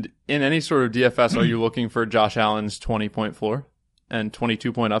 And in any sort of DFS, are you looking for Josh Allen's 20-point floor and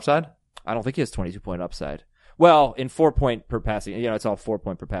 22-point upside? I don't think he has 22-point upside. Well, in 4-point per passing, it's all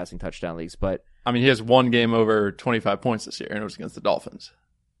 4-point per passing touchdown leagues, but I mean, he has one game over 25 points this year, and it was against the Dolphins.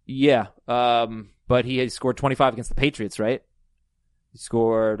 Yeah, but he had scored 25 against the Patriots, right? He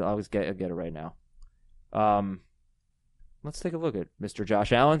scored. I'll get it right now. Let's take a look at Mr.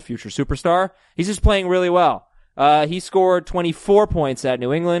 Josh Allen, future superstar. He's just playing really well. He scored 24 points at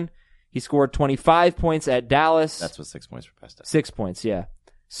New England. He scored 25 points at Dallas. That's what 6 points per pass touchdown. 6 points, yeah.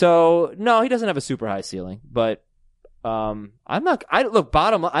 So, no, he doesn't have a super high ceiling, but I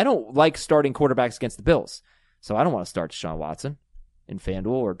don't like starting quarterbacks against the Bills. So I don't want to start Deshaun Watson in FanDuel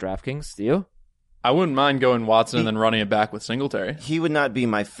or DraftKings. Do you? I wouldn't mind going Watson and then running it back with Singletary. He would not be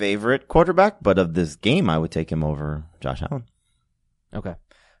my favorite quarterback, but of this game, I would take him over Josh Allen. Okay.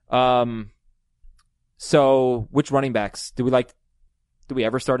 So which running backs do we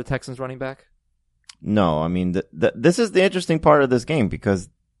ever start a Texans running back? No, I mean, this is the interesting part of this game because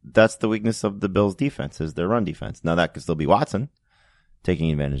that's the weakness of the Bills' defense is their run defense. Now, that could still be Watson taking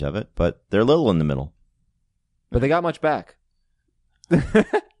advantage of it, but they're a little in the middle. But they got much back.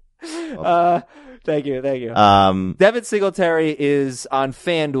 Thank you. Devin Singletary is on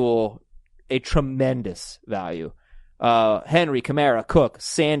FanDuel a tremendous value. Henry, Kamara, Cook,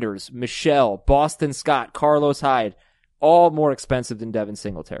 Sanders, Michelle, Boston Scott, Carlos Hyde, all more expensive than Devin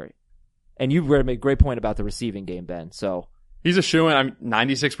Singletary. And you made a great point about the receiving game, Ben. So he's a shoo-in. I'm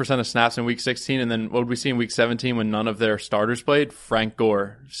 96% of snaps in Week 16, and then what did we see in Week 17 when none of their starters played? Frank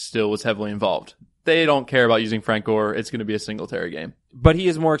Gore still was heavily involved. They don't care about using Frank Gore. It's going to be a Singletary game. But he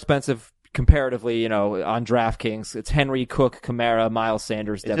is more expensive comparatively, on DraftKings. It's Henry, Cook, Kamara, Miles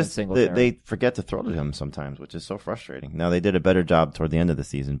Sanders, Devin Singletary. They forget to throw to him sometimes, which is so frustrating. Now, they did a better job toward the end of the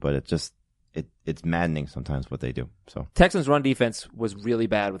season, but it's maddening sometimes what they do. So Texans' run defense was really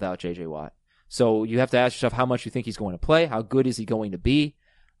bad without J.J. Watt. So you have to ask yourself how much you think he's going to play. How good is he going to be?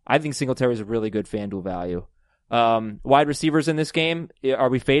 I think Singletary is a really good FanDuel value. Wide receivers in this game, are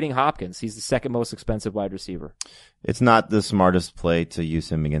we fading Hopkins? He's the second most expensive wide receiver. It's not the smartest play to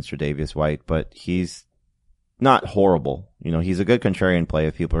use him against Tre'Davious White, but he's not horrible. He's a good contrarian play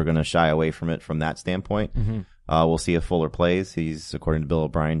if people are going to shy away from it from that standpoint. Mm-hmm. We'll see if Fuller plays. He's, according to Bill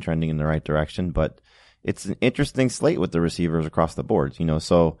O'Brien, trending in the right direction, but it's an interesting slate with the receivers across the board,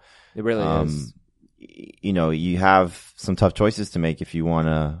 so it really is. You have some tough choices to make if you want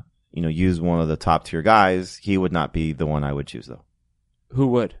to, use one of the top tier guys. He would not be the one I would choose though. Who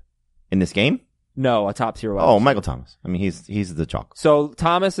would? In this game? No, a top tier wide receiver. receiver. Michael Thomas. I mean, he's the chalk. So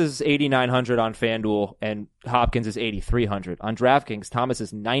Thomas is 8,900 on FanDuel and Hopkins is 8,300. On DraftKings, Thomas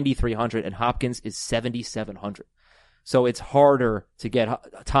is 9,300 and Hopkins is 7,700. So it's harder to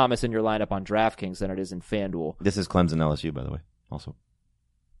get Thomas in your lineup on DraftKings than it is in FanDuel. This is Clemson LSU, by the way, also.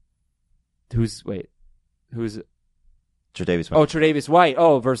 Who's Tre'Davious White. Oh, Tre'Davious White.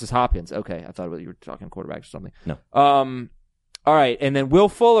 Oh, versus Hopkins. Okay, I thought you were talking quarterbacks or something. No. All right, and then Will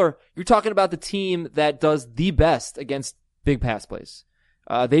Fuller. You're talking about the team that does the best against big pass plays.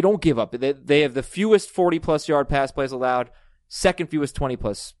 They don't give up. They have the fewest 40-plus yard pass plays allowed, second fewest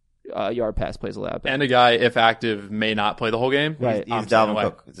 20-plus yard pass plays allowed. And a guy, if active, may not play the whole game. Right. He's Dalvin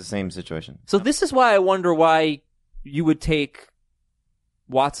Cook. It's the same situation. So this is why I wonder why you would take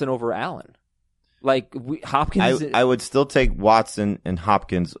Watson over Allen. Like Hopkins, I would still take Watson and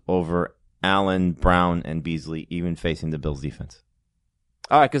Hopkins over Allen, Brown, and Beasley, even facing the Bills' defense.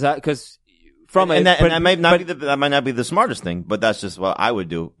 All right, because that might not be the smartest thing, but that's just what I would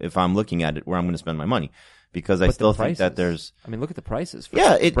do if I'm looking at it where I'm going to spend my money, because I still think that there's. I mean, look at the prices. For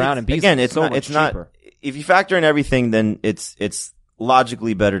Brown and Beasley. Again, it's so not. Much It's not. cheaper. If you factor in everything, then it's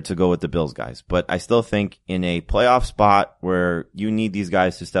logically better to go with the Bills guys. But I still think in a playoff spot where you need these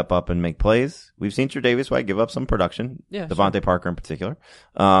guys to step up and make plays, we've seen Tre'Davious White give up some production. Yeah, Devontae Parker in particular.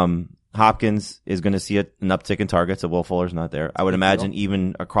 Hopkins is going to see an uptick in targets if Will Fuller's not there. I would imagine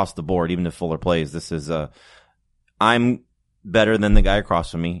even across the board, even if Fuller plays, this is I'm better than the guy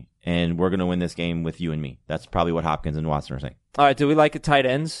across from me, and we're going to win this game with you and me. That's probably what Hopkins and Watson are saying. All right, do we like the tight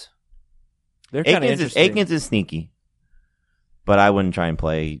ends? They're kind of interesting. Akins is sneaky, but I wouldn't try and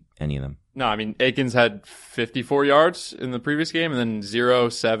play any of them. No, I mean, Akins had 54 yards in the previous game and then 0,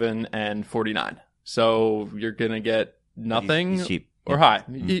 7, and 49. So you're going to get nothing. He's cheap. Or high.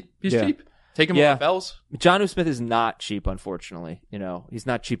 He's cheap. Take him over Bells. Jonnu Smith is not cheap, unfortunately. He's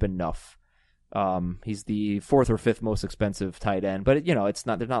not cheap enough. He's the fourth or fifth most expensive tight end, but there's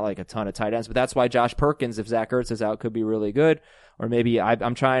not like a ton of tight ends. But that's why Josh Perkins, if Zach Ertz is out, could be really good. Or maybe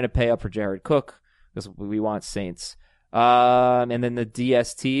I'm trying to pay up for Jared Cook because we want Saints. And then the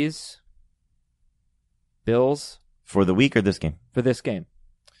DSTs, Bills for the week or this game? For this game.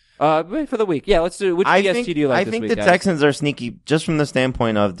 For the week. Yeah, let's do it. Which DST do you like this week, I think the Texans are sneaky just from the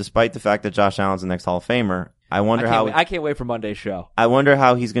standpoint of, despite the fact that Josh Allen's the next Hall of Famer, I can't wait for Monday's show. I wonder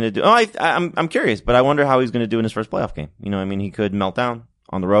how he's going to do. I'm curious, but I wonder how he's going to do in his first playoff game. He could melt down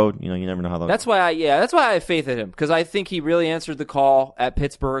on the road. You never know how that's why I have faith in him, because I think he really answered the call at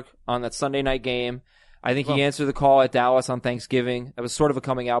Pittsburgh on that Sunday night game. I think he answered the call at Dallas on Thanksgiving. It was sort of a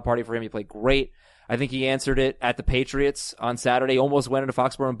coming out party for him. He played great. I think he answered it at the Patriots on Saturday. Almost went into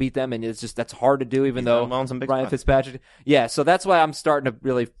Foxborough and beat them, and that's hard to do, even though Ryan Fitzpatrick. Yeah, so that's why I'm starting to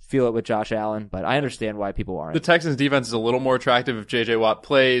really feel it with Josh Allen, but I understand why people aren't. The Texans defense is a little more attractive if J.J. Watt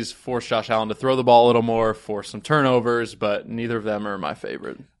plays, force Josh Allen to throw the ball a little more, force some turnovers, but neither of them are my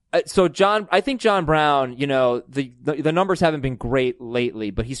favorite. So I think John Brown, the numbers haven't been great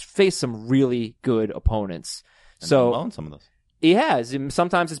lately, but he's faced some really good opponents. And so some of those. He has.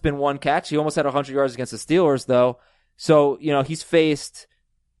 Sometimes it's been one catch. He almost had 100 yards against the Steelers, though. So, he's faced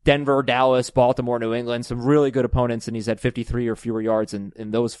Denver, Dallas, Baltimore, New England, some really good opponents, and he's had 53 or fewer yards in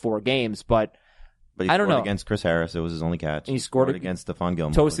those 4 games. But he I don't know. Against Chris Harris, it was his only catch. And he scored against Stephon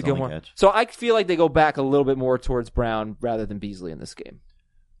Gilmore. Toasted Gilmore. So I feel like they go back a little bit more towards Brown rather than Beasley in this game.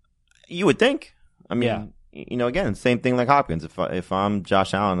 You would think. I mean, again, same thing like Hopkins. If I'm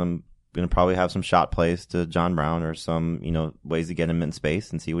Josh Allen, I'm going to probably have some shot plays to John Brown or some, ways to get him in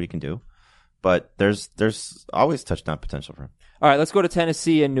space and see what he can do. But there's always touchdown potential for him. All right, let's go to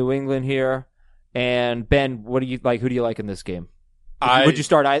Tennessee and New England here. And Ben, what do you like? Who do you like in this game? Would you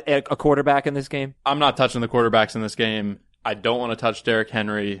start a quarterback in this game? I'm not touching the quarterbacks in this game. I don't want to touch Derrick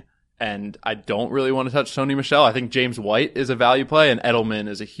Henry, and I don't really want to touch Sony Michel. I think James White is a value play, and Edelman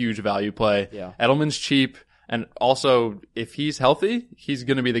is a huge value play. Yeah. Edelman's cheap. And also, if he's healthy, he's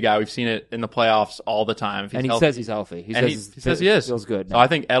going to be the guy. We've seen it in the playoffs all the time. And he says he's healthy. He says he is. Feels good. So I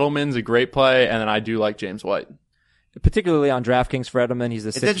think Edelman's a great play, and then I do like James White. Particularly on DraftKings for Edelman, he's the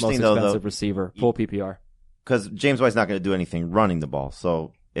 6th most expensive receiver, full PPR. Because James White's not going to do anything running the ball.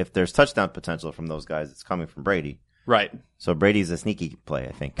 So if there's touchdown potential from those guys, it's coming from Brady. Right. So Brady's a sneaky play,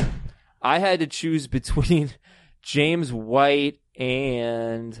 I think. I had to choose between James White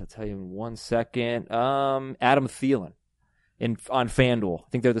and, I'll tell you in 1 second, Adam Thielen on FanDuel. I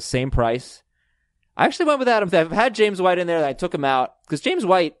think they're the same price. I actually went with Adam Thielen. I've had James White in there, and I took him out because James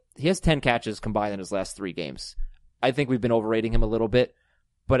White, he has 10 catches combined in his last 3 games. I think we've been overrating him a little bit,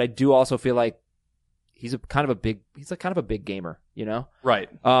 but I do also feel like he's kind of a big gamer, Right.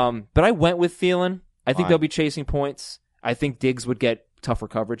 But I went with Thielen. I think they'll be chasing points. I think Diggs would get tougher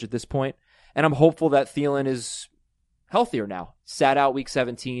coverage at this point, and I'm hopeful that Thielen is healthier now. Sat out week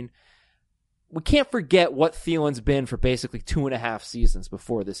 17. We can't forget what Thielen's been for basically 2.5 seasons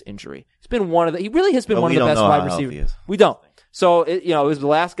before this injury. He really has been one of the best wide receivers. We don't. So, it was the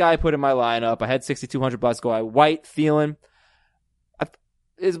last guy I put in my lineup. I had $6,200 go. White, Thielen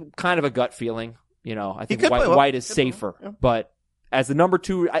is kind of a gut feeling. I think White is safer, but as the number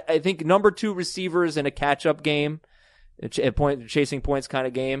 2, I think number 2 receivers in a catch-up game, chasing points kind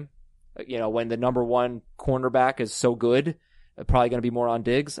of game, when the number 1 cornerback is so good, probably going to be more on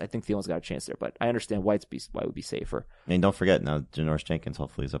Diggs. I think Thielen's got a chance there, but I understand White would be safer. And don't forget now, Janoris Jenkins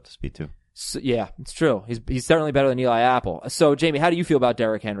hopefully is up to speed too. So, yeah, it's true. He's certainly better than Eli Apple. So, Jamie, how do you feel about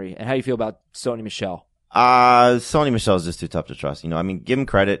Derrick Henry, and how do you feel about Sony Michel? Sony Michel is just too tough to trust. Give him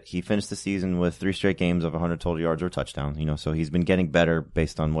credit. He finished the season with 3 straight games of 100 total yards or touchdown. So he's been getting better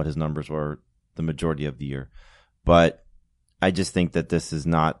based on what his numbers were the majority of the year. But I just think that this is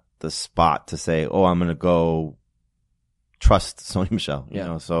not the spot to say, "Oh, I'm going to go trust Sony Michel."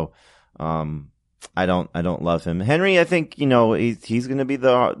 So I don't love him. Henry, I think he's going to be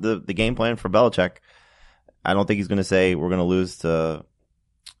the game plan for Belichick. I don't think he's going to say we're going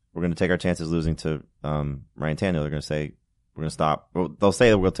to take our chances losing to Ryan Tannehill. They're going to say we're going to stop. Well, they'll say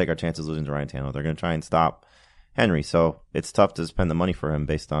that we'll take our chances losing to Ryan Tannehill. They're going to try and stop Henry. So it's tough to spend the money for him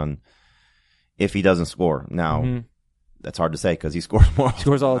based on if he doesn't score. Now, that's hard to say because he scores more. He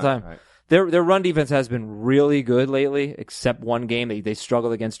scores all the time. Right. Their run defense has been really good lately, except one game. They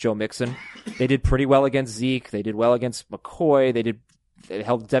struggled against Joe Mixon. They did pretty well against Zeke. They did well against McCoy. They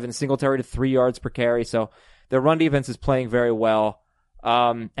held Devin Singletary to 3 yards per carry. So their run defense is playing very well.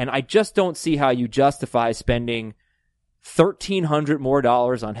 And I just don't see how you justify spending $1,300 more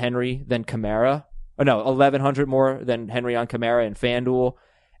on Henry than Kamara. Or no, $1,100 more than Henry on Kamara in FanDuel,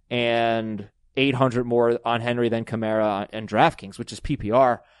 and $800 more on Henry than Kamara and DraftKings, which is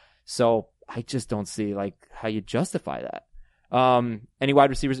PPR. So I just don't see how you justify that. Any wide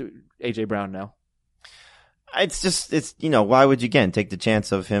receivers? AJ Brown, no. It's why would you take the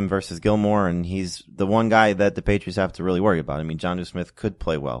chance of him versus Gilmore, and he's the one guy that the Patriots have to really worry about. I mean, Jonnu Smith could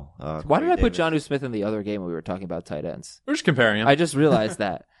play well. Why did I put Jonnu Smith in the other game when we were talking about tight ends? We're just comparing him. I just realized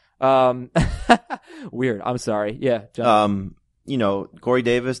that. Weird. I'm sorry. Yeah. Corey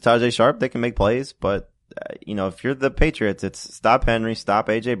Davis, Tajay Sharp, they can make plays, but if you're the Patriots, it's stop Henry, stop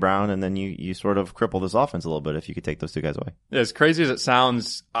AJ Brown, and then you sort of cripple this offense a little bit if you could take those 2 guys away. As crazy as it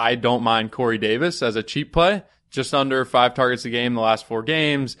sounds, I don't mind Corey Davis as a cheap play. Just under 5 targets a game the last 4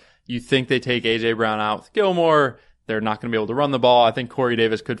 games. You think they take AJ Brown out with Gilmore, they're not going to be able to run the ball. I think Corey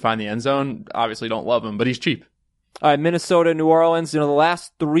Davis could find the end zone. Obviously don't love him, but he's cheap. All right, Minnesota, New Orleans, the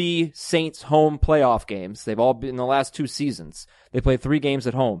last 3 Saints home playoff games, they've all been in the last 2 seasons. They played 3 games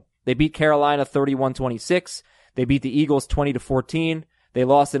at home. They beat Carolina 31-26. They beat the Eagles 20-14. They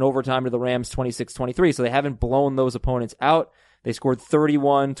lost in overtime to the Rams 26-23, so they haven't blown those opponents out. They scored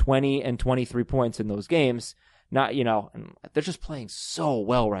 31, 20, and 23 points in those games. Not, they're just playing so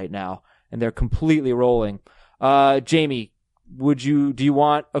well right now, and they're completely rolling. Jamie, do you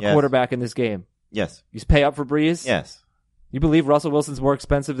want a quarterback in this game? Yes. You pay up for Breeze? Yes. You believe Russell Wilson's more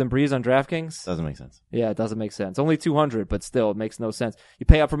expensive than Breeze on DraftKings? Doesn't make sense. Yeah, it doesn't make sense. Only $200, but still, it makes no sense. You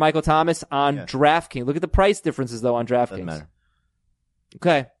pay up for Michael Thomas on DraftKings. Look at the price differences, though, on DraftKings. Doesn't matter.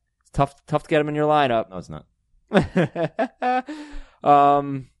 Okay. It's tough to get him in your lineup. No, it's not.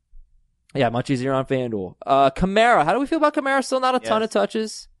 Yeah, much easier on FanDuel. Kamara, how do we feel about Kamara? Still not a ton of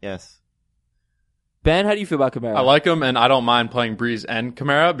touches. Yes. Ben, how do you feel about Kamara? I like him, and I don't mind playing Breeze and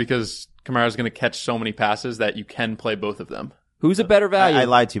Kamara because Kamara's going to catch so many passes that you can play both of them. Who's a better value? I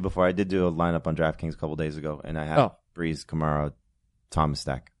lied to you before. I did do a lineup on DraftKings a couple days ago, and I have Breeze, Kamara, Thomas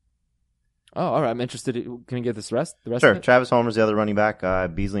stack. Oh, all right. I'm interested. Can you give the rest? Sure. Of it? Travis Homer's the other running back.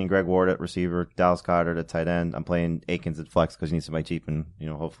 Beasley and Greg Ward at receiver. Dallas Goedert at tight end. I'm playing Akins at flex because you need somebody cheap and,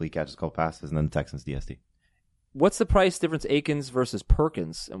 hopefully he catches a couple passes. And then the Texans DST. What's the price difference, Akins versus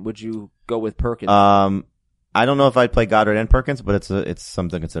Perkins? And would you go with Perkins? I don't know if I'd play Goddard and Perkins, but it's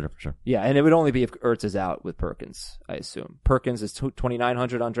something to consider for sure. Yeah, and it would only be if Ertz is out with Perkins, I assume. Perkins is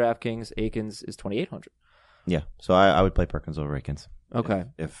 $2,900 on DraftKings. Akins is $2,800. Yeah, so I would play Perkins over Akins. Okay.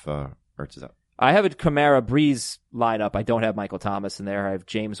 If Ertz is out. I have a Kamara Breeze lineup. I don't have Michael Thomas in there. I have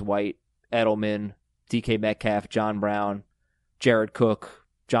James White, Edelman, DK Metcalf, John Brown, Jared Cook,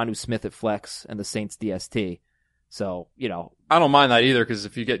 Jonnu Smith at flex, and the Saints DST. So, I don't mind that either because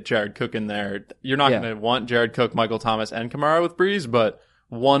if you get Jared Cook in there, you're not going to want Jared Cook, Michael Thomas, and Kamara with Breeze, but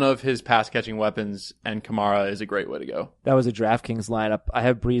one of his pass-catching weapons and Kamara is a great way to go. That was a DraftKings lineup. I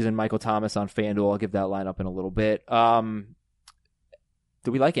have Breeze and Michael Thomas on FanDuel. I'll give that lineup in a little bit. Do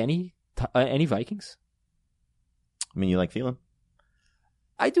we like any Vikings? I mean, you like Thielen?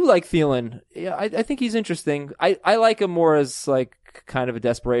 I do like Thielen. Yeah, I think he's interesting. I like him more as like kind of a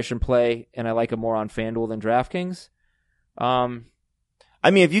desperation play, and I like him more on FanDuel than DraftKings. I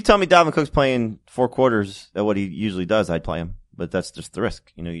mean, if you tell me Dalvin Cook's playing 4 quarters at what he usually does, I'd play him. But that's just the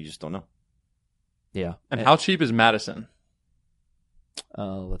risk. You just don't know. Yeah. And how cheap is Madison?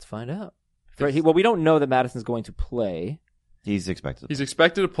 Let's find out. Well, we don't know that Madison's going to play. He's expected. He's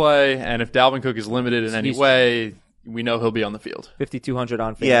expected to play, and if Dalvin Cook is limited in any way, we know he'll be on the field. 5,200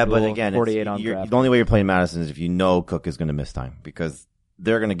 on FanDuel. Yeah, but again, 48 on DraftKings. The only way you're playing Madison is if you know Cook is going to miss time because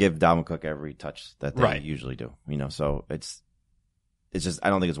they're going to give Dalvin Cook every touch that they usually do. So it's just I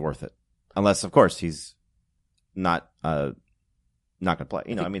don't think it's worth it unless, of course, he's not going to play.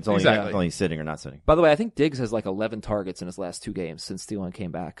 It's only sitting or not sitting. By the way, I think Diggs has like 11 targets in his last 2 games since Thielen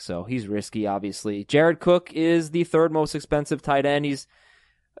came back, so he's risky, obviously. Jared Cook is the 3rd most expensive tight end. He's,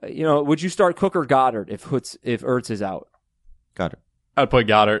 would you start Cook or Goddard if Ertz is out? Goddard. I'd play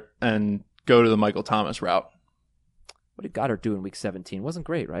Goddard and go to the Michael Thomas route. What did Goddard do in Week 17? Wasn't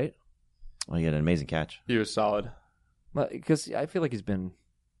great, right? Well, he had an amazing catch. He was solid. Because I feel like he's been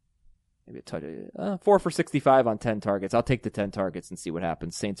maybe a touch, 4 for 65 on 10 targets. I'll take the 10 targets and see what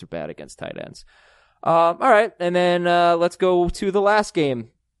happens. Saints are bad against tight ends. All right, and then let's go to the last game.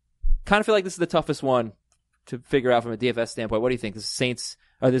 Kind of feel like this is the toughest one to figure out from a DFS standpoint. What do you think? This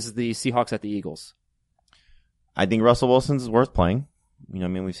is the Seahawks at the Eagles. I think Russell Wilson's worth playing.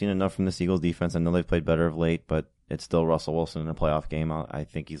 We've seen enough from the Eagles defense. I know they've played better of late, but it's still Russell Wilson in a playoff game. I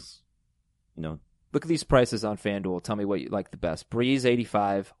think he's, Look at these prices on FanDuel. Tell me what you like the best. Breeze,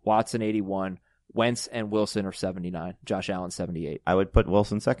 85. Watson, 81. Wentz and Wilson are 79. Josh Allen, 78. I would put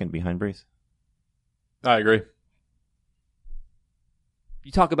Wilson second behind Breeze. I agree.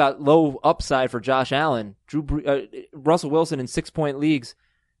 You talk about low upside for Josh Allen. Russell Wilson in 6-point leagues,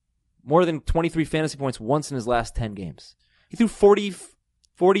 more than 23 fantasy points once in his last 10 games. He threw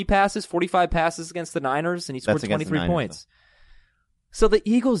 40 passes, 45 passes against the Niners, and he scored 23 points. So the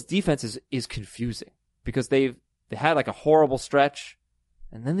Eagles' defense is confusing because they had like a horrible stretch,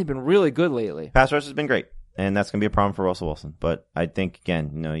 and then they've been really good lately. Pass rush has been great, and that's going to be a problem for Russell Wilson. But I think,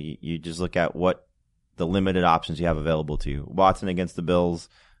 again, you just look at what the limited options you have available to you. Watson against the Bills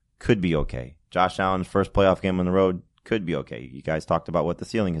could be okay. Josh Allen's first playoff game on the road could be okay. You guys talked about what the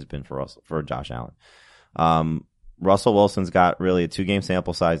ceiling has been for Josh Allen. Russell Wilson's got really a 2-game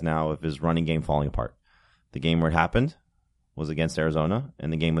sample size now of his running game falling apart. The game where it happened was against Arizona,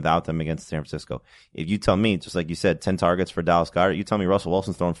 and the game without them against San Francisco. If you tell me, just like you said, 10 targets for Dallas Goedert, you tell me Russell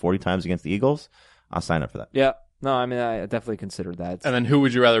Wilson's throwing 40 times against the Eagles, I'll sign up for that. Yeah, No, I mean, I definitely considered that. And then who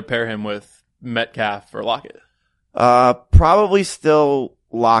would you rather pair him with, Metcalf or Lockett? Probably still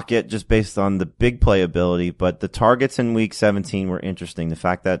Lockett just based on the big playability, but the targets in week 17 were interesting. The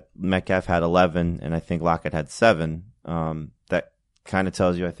fact that Metcalf had 11 and I think Lockett had 7, that kind of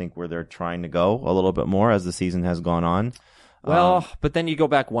tells you, I think, where they're trying to go a little bit more as the season has gone on. Well, but then you go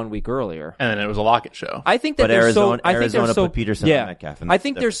back 1 week earlier. And then it was a Lockett show. I think that But Arizona put Peterson on Metcalf. I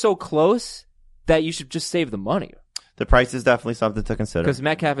think they're so close that you should just save the money. The price is definitely something to consider. Because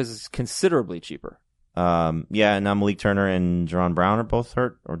Metcalf is considerably cheaper. Yeah, and now Malik Turner and Jerron Brown are both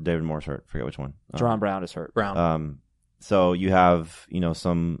hurt, or David Moore's hurt. Forget which one. Jerron Brown is hurt. So you have,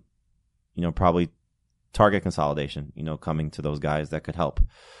 some, probably target consolidation, coming to those guys that could help.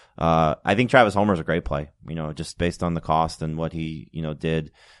 I think Travis Homer's a great play, just based on the cost and what he,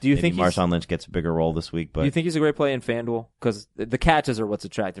 did. Do you Maybe think Marshawn Lynch gets a bigger role this week? But do you think he's a great play in FanDuel? Because the catches are what's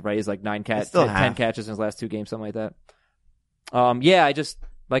attractive, right? He's like 10 catches in his last 2 games, something like that. Yeah,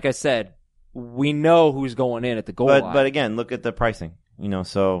 like I said, we know who's going in at the goal line. But again, look at the pricing,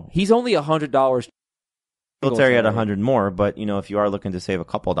 so he's only $100. Singletary at 100 more, but if you are looking to save a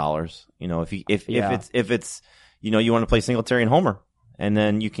couple dollars, if it's you want to play Singletary and Homer, and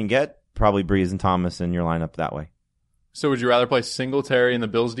then you can get probably Breeze and Thomas in your lineup that way. So would you rather play Singletary in the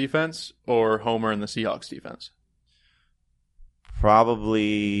Bills defense or Homer in the Seahawks defense?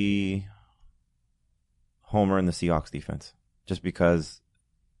 Probably Homer in the Seahawks defense, just because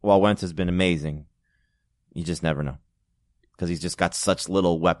while Wentz has been amazing, you just never know because he's just got such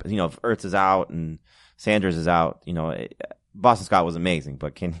little weapons. If Ertz is out and Sanders is out, Boston Scott was amazing,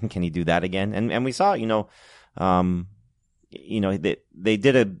 but can he do that again? And we saw, they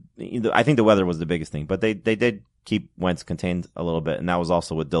did I think the weather was the biggest thing, but they did keep Wentz contained a little bit, and that was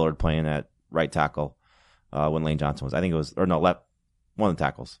also with Dillard playing at right tackle when Lane Johnson was. I think it was, or no, left one of the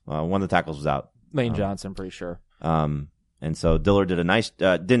tackles. One of the tackles was out. Lane Johnson, I'm pretty sure. And so Dillard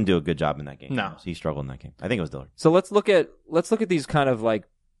didn't do a good job in that game. No, so he struggled in that game. I think it was Dillard. So let's look at these kind of like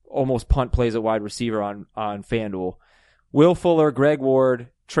almost punt plays at wide receiver on FanDuel. Will Fuller, Greg Ward,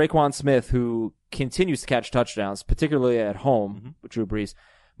 Traquan Smith, who continues to catch touchdowns, particularly at home with Drew Brees.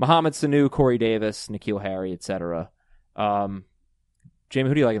 Mohamed Sanu, Corey Davis, N'Keal Harry, etc. Jamie,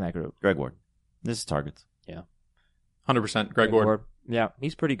 who do you like in that group? Greg Ward. This is targets. Yeah, 100% Greg Ward. Yeah,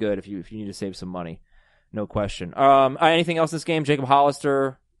 he's pretty good if you need to save some money, no question. Anything else in this game? Jacob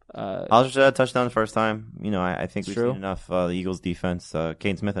Hollister. Hollister had a touchdown the first time. I think we've true. seen enough. The Eagles defense.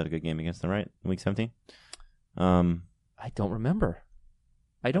 Kane Smith had a good game against them, right? In week 17. I don't remember.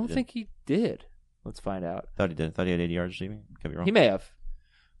 I don't think he did. Let's find out. Thought he did. I thought he had 80 yards receiving. Could be wrong. He may have.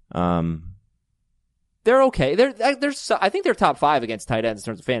 They're okay. I think they're top 5 against tight ends in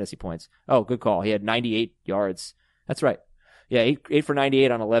terms of fantasy points. Oh, good call. He had 98 yards. That's right. Yeah, 8 for 98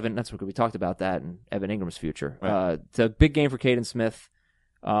 on 11. That's what we talked about that and Evan Ingram's future. Right. It's a big game for Caden Smith.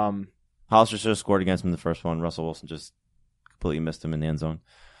 Hollister should have scored against him in the first one. Russell Wilson just completely missed him in the end zone.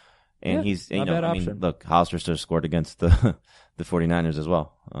 And he's, look, Hollister should have scored against the 49ers as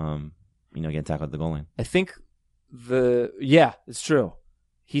well. Getting tackled at the goal line. I think it's true.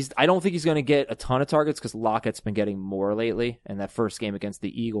 I don't think he's going to get a ton of targets because Lockett's been getting more lately. And that first game against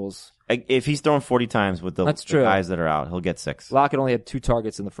the Eagles, if he's throwing 40 times with the guys that are out, he'll get 6. Lockett only had 2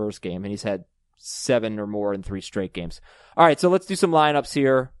 targets in the first game, and he's had 7 or more in 3 straight games. All right, so let's do some lineups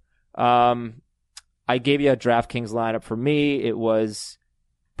here. I gave you a DraftKings lineup. For me, it was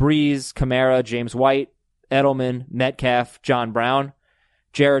Breeze, Kamara, James White, Edelman, Metcalf, John Brown,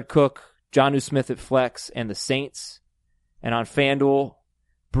 Jared Cook, Jonnu Smith at flex, and the Saints. And on FanDuel,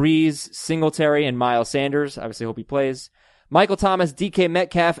 Breeze, Singletary, and Miles Sanders. Obviously, hope he plays. Michael Thomas, DK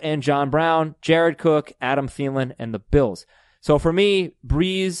Metcalf, and John Brown. Jared Cook, Adam Thielen, and the Bills. So for me,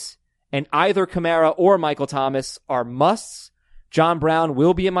 Breeze and either Kamara or Michael Thomas are musts. John Brown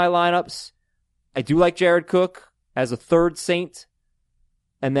will be in my lineups. I do like Jared Cook as a third Saint.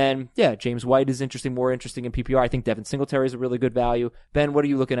 And then, James White is more interesting in PPR. I think Devin Singletary is a really good value. Ben, what are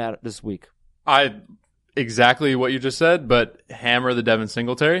you looking at this week? Exactly what you just said, but hammer the Devin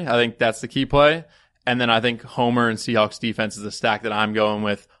Singletary. I think that's the key play. And then I think Homer and Seahawks defense is the stack that I'm going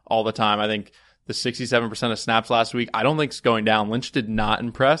with all the time. I think the 67% of snaps last week, I don't think it's going down. Lynch did not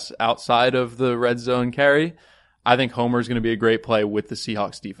impress outside of the red zone carry. I think Homer's going to be a great play with the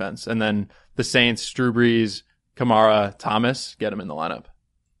Seahawks defense. And then the Saints, Drew Brees, Kamara, Thomas, get them in the lineup.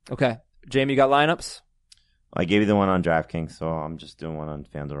 Okay. Jamie, you got lineups? I gave you the one on DraftKings, so I'm just doing one on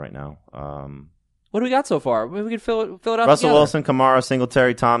FanDuel right now. What do we got so far? We can fill it out Russell together. Wilson, Kamara,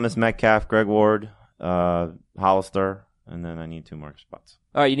 Singletary, Thomas, Metcalf, Greg Ward, Hollister, and then I need 2 more spots.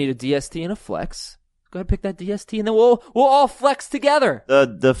 All right, you need a DST and a flex. Go ahead and pick that DST, and then we'll all flex together.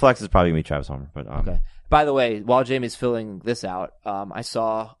 The flex is probably going to be Travis Homer. But okay. By the way, while Jamie's filling this out, I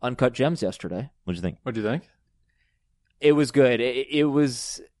saw Uncut Gems yesterday. What'd you think? What'd you think? It was good. It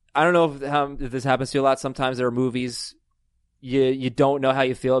was. I don't know if this happens to you a lot. Sometimes there are movies you don't know how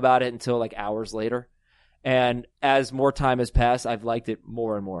you feel about it until like hours later. And as more time has passed, I've liked it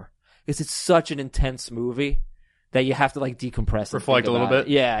more and more. Because it's such an intense movie that you have to like decompress. Reflect a little bit.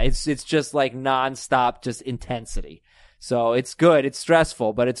 Yeah, it's just like nonstop, just intensity. So it's good. It's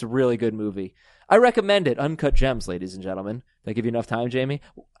stressful, but it's a really good movie. I recommend it. Uncut Gems, ladies and gentlemen. Did I give you enough time, Jamie?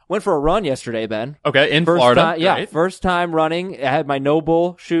 Went for a run yesterday, Ben. Okay, in First Florida. time, yeah, Great. first time running. I had my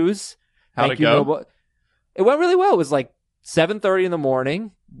Noble shoes. How'd Thank it you, go? Noble. It went really well. It was like 7:30 in the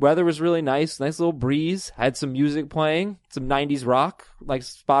morning. Weather was really nice. Nice little breeze. Had some music playing. Some 90s rock, like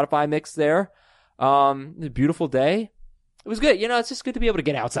Spotify mix there. A beautiful day. It was good. It's just good to be able to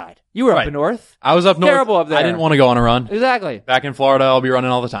get outside. You were up Right. in north. I was up north. Terrible up there. I didn't want to go on a run. Exactly. Back in Florida, I'll be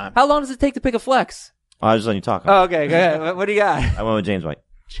running all the time. How long does it take to pick a flex? I was just letting you talk. Oh, okay, go ahead. What do you got? I went with James White.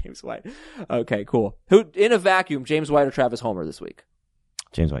 James White. Okay, cool. Who in a vacuum, James White or Travis Homer this week?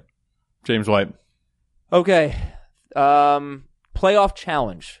 James White. James White. Okay. Playoff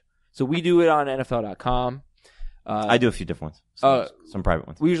challenge. So we do it on NFL.com. I do a few different ones. Some private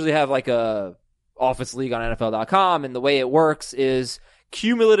ones. We usually have like a office league on NFL.com, and the way it works is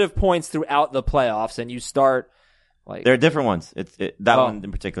cumulative points throughout the playoffs, and you start like There are different ones. That one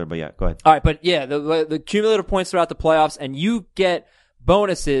in particular, but yeah, go ahead. all right, but yeah, the cumulative points throughout the playoffs, and you get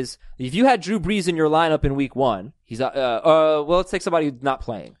bonuses. If you had Drew Brees in your lineup in week 1, he's well, let's take somebody who's not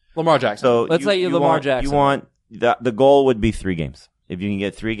playing. Lamar Jackson. Let's say you Lamar Jackson. You want the goal would be 3 games. If you can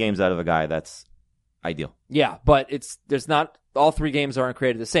get 3 games out of a guy, that's ideal. Yeah, but there's not all 3 games aren't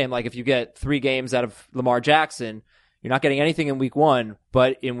created the same. Like if you get 3 games out of Lamar Jackson, you're not getting anything in week 1,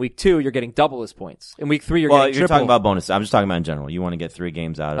 but in week 2 you're getting double his points. In week 3 you're getting you're triple. talking about bonus. I'm just talking about in general. You want to get 3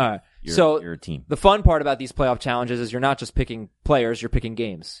 games out of your team. The fun part about these playoff challenges is you're not just picking players, you're picking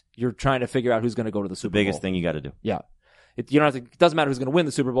games. You're trying to figure out who's going to go to the Super Bowl. Biggest thing you got to do. Yeah. You don't have to, it doesn't matter who's going to win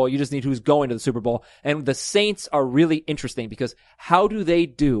the Super Bowl. You just need who's going to the Super Bowl. And the Saints are really interesting because how do they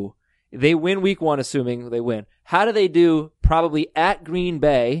do? They win week 1, assuming they win. How do they do probably at Green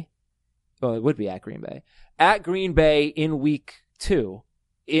Bay? Well, it would be at Green Bay. At Green Bay in week 2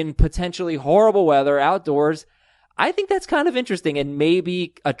 in potentially horrible weather outdoors. I think that's kind of interesting and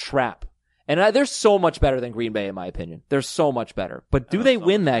maybe a trap. And they're so much better than Green Bay, in my opinion. They're so much better. But do they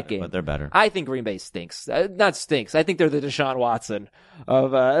win that game? But they're better. I think Green Bay stinks. Not stinks. I think they're the Deshaun Watson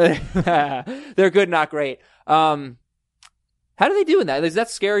of, they're good, not great. How do they do in that? Does that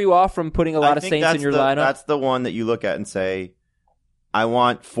scare you off from putting a lot of Saints in your lineup? That's the one that you look at and say, I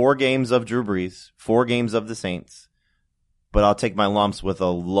want 4 games of Drew Brees, 4 games of the Saints, but I'll take my lumps with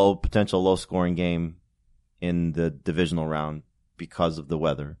a potential low scoring game in the divisional round because of the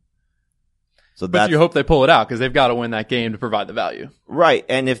weather. So But you hope they pull it out because they've got to win that game to provide the value. Right.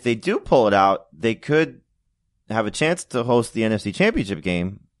 And if they do pull it out, they could have a chance to host the NFC Championship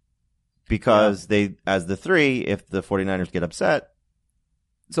game because they, as the 3, if the 49ers get upset.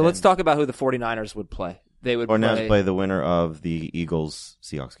 So let's talk about who the 49ers would play. They would play the winner of the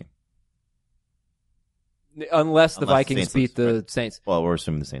Eagles-Seahawks game. Unless the Vikings beat the Saints. Well, we're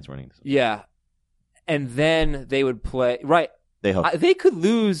assuming the Saints are winning. So. Yeah. And then they would play, right. They could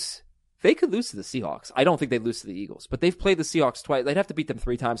lose. They could lose to the Seahawks. I don't think they'd lose to the Eagles, but they've played the Seahawks twice. They'd have to beat them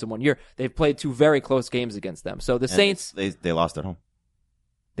 3 times in 1 year. They've played 2 very close games against them. So the Saints, they lost at home.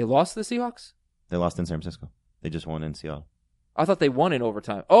 They lost to the Seahawks? They lost in San Francisco. They just won in Seattle. I thought they won in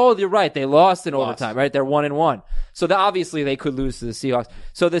overtime. Oh, you're right. They lost in overtime, right? They're 1-1. So obviously they could lose to the Seahawks.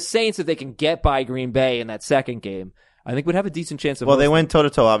 So the Saints, if they can get by Green Bay in that second game, I think would have a decent chance of. Well, they went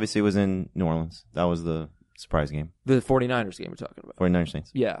toe-to-toe. Obviously, it was in New Orleans. That was the surprise game. The 49ers game we're talking about. 49ers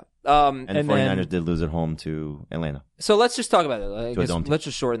Saints. Yeah. And the 49ers did lose at home to Atlanta. So let's just talk about it. Let's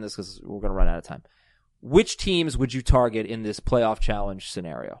just shorten this because we're going to run out of time. Which teams would you target in this playoff challenge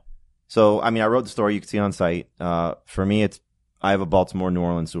scenario? So, I mean, I wrote the story. You can see it on site. For me, I have a Baltimore-New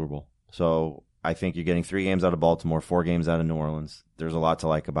Orleans Super Bowl. So I think you're getting 3 games out of Baltimore, 4 games out of New Orleans. There's a lot to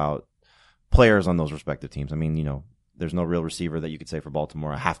like about players on those respective teams. I mean, there's no real receiver that you could say for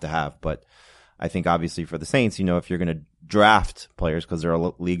Baltimore I have to have, but I think obviously for the Saints, if you're going to draft players, because there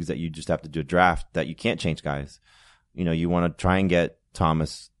are leagues that you just have to do a draft that you can't change guys. You want to try and get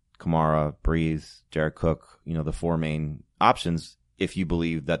Thomas, Kamara, Breeze, Jared Cook, the 4 main options if you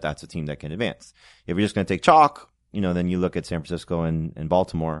believe that that's a team that can advance. If you're just going to take chalk, then you look at San Francisco and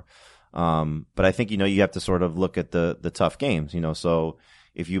Baltimore. But I think, you have to sort of look at the tough games, so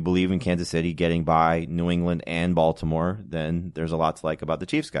if you believe in Kansas City getting by New England and Baltimore, then there's a lot to like about the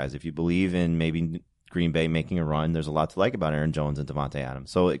Chiefs guys. If you believe in maybe Green Bay making a run. There's a lot to like about Aaron Jones and Devontae Adams.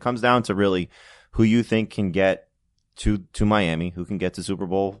 So it comes down to really who you think can get to Miami, who can get to Super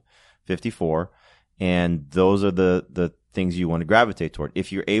Bowl 54. And those are the things you want to gravitate toward.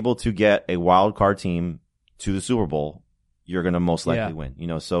 If you're able to get a wild card team to the Super Bowl, you're going to most likely win. You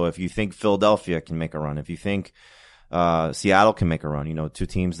know, so if you think Philadelphia can make a run, if you think Seattle can make a run, you know, two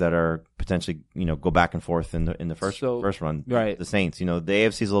teams that are potentially, you know, go back and forth in the first run. Right. The Saints, you know, the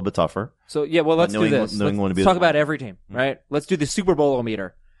AFC is a little bit tougher. So yeah, well, let's do this. Let's talk about every team, right? Let's do the Super Bowl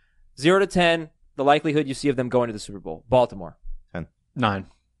meter. 0 to 10, the likelihood you see of them going to the Super Bowl. Baltimore. 10. 9.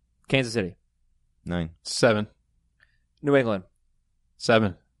 Kansas City. 9. 7. New England.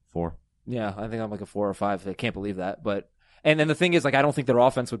 7. 4. Yeah, I think I'm like a 4 or 5. I can't believe that, but. And then the thing is, like, I don't think their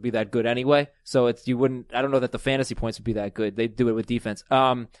offense would be that good anyway. So I don't know that the fantasy points would be that good. They do it with defense.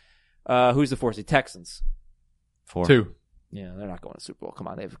 Who's the 4 seed? Texans. 4. 2. Yeah, they're not going to Super Bowl. Come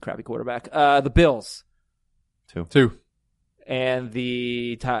on, they have a crappy quarterback. The Bills. 2. And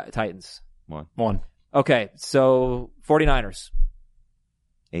the Titans. 1. Okay, so 49ers.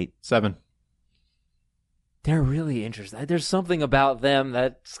 8. 7. They're really interesting. There's something about them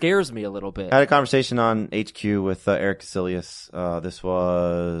that scares me a little bit. I had a conversation on HQ with Eric Casillas. This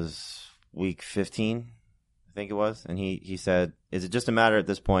was week 15, I think it was. And he said, is it just a matter at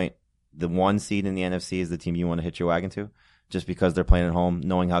this point, the 1 seed in the NFC is the team you want to hitch your wagon to? Just because they're playing at home,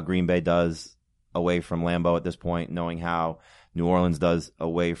 knowing how Green Bay does away from Lambeau at this point, knowing how New Orleans does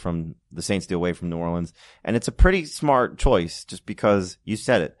away from the Saints do away from New Orleans. And it's a pretty smart choice just because you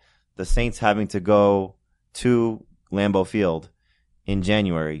said it. The Saints having to go to Lambeau Field in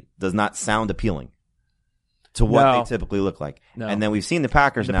January does not sound appealing to what they typically look like. No. And then we've seen the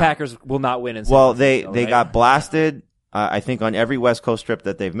Packers now. The Packers will not win in San Well, Francisco, they right? got blasted. I think on every West Coast trip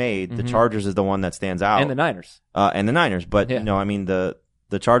that they've made, the Chargers is the one that stands out. And the Niners. But, you know, I mean, the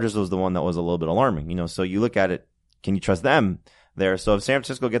Chargers was the one that was a little bit alarming, you know, so you look at it, can you trust them there? So if San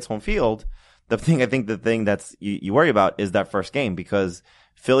Francisco gets home field, the thing that's you worry about is that first game because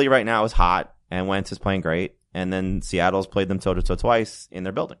Philly right now is hot and Wentz is playing great. And then Seattle's played them toe-to-toe twice in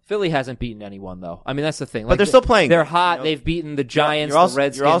their building. Philly hasn't beaten anyone, though. I mean, that's the thing. But they're still playing. They're hot. You know, they've beaten the Giants, the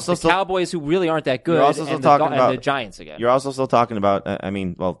Redskins, the Cowboys, who really aren't that good, you're also still talking about the Giants again. You're also still talking about, I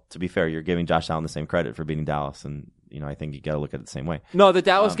mean, well, to be fair, you're giving Josh Allen the same credit for beating Dallas. And, you know, I think you got to look at it the same way. No, the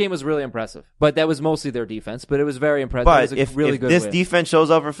Dallas game was really impressive. But that was mostly their defense. But it was very impressive. But it was a really if good this win. defense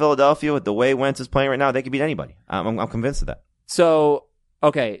shows up for Philadelphia with the way Wentz is playing right now, they could beat anybody. I'm convinced of that. So,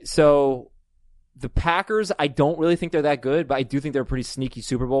 okay, so the Packers, I don't really think they're that good, but I do think they're a pretty sneaky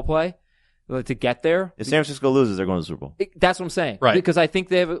Super Bowl play to get there. If San Francisco loses, they're going to the Super Bowl. That's what I'm saying. Right. Because I think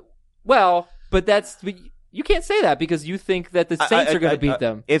they have, but you can't say that because you think that the Saints are going to beat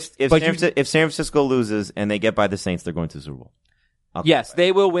them. If San Francisco loses and they get by the Saints, they're going to the Super Bowl. Yes,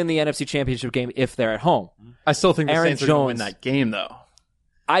 they will win the NFC Championship game if they're at home. I still think the Aaron Saints are going to win that game, though.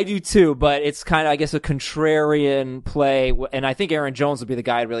 I do too, but it's kind of, I guess, a contrarian play, and I think Aaron Jones would be the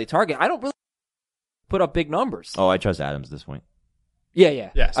guy I'd really target. I don't really put up big numbers. Oh, I trust Adams at this point.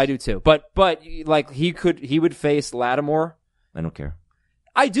 Yeah. Yes. I do too. But like he would face Lattimore. I don't care.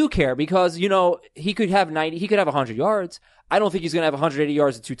 I do care because, you know, he could have 100 yards. I don't think he's going to have 180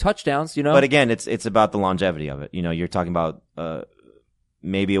 yards and 2 touchdowns, you know? But again, it's about the longevity of it. You know, you're talking about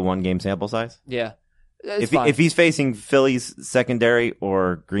maybe a 1-game sample size. Yeah. If he's facing Philly's secondary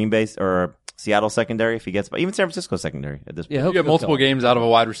or Green Bay's or Seattle secondary, if he gets by, even San Francisco secondary at this point. Yeah, you get multiple games out of a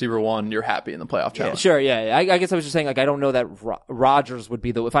wide receiver 1, you're happy in the playoff challenge. Sure, yeah. I guess I was just saying, like, I don't know that Rodgers would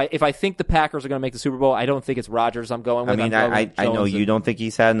be the, if I think the Packers are going to make the Super Bowl, I don't think it's Rodgers I'm going with. I mean, I know you don't think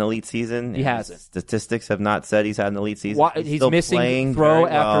he's had an elite season. He hasn't. Statistics have not said he's had an elite season. He's missing throw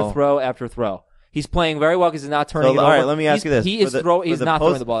after throw after throw. He's playing very well because he's not turning it over. All right, let me ask you this. He's not throwing the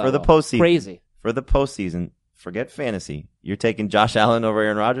ball for the well. postseason. Crazy. For the postseason, forget fantasy. You're taking Josh Allen over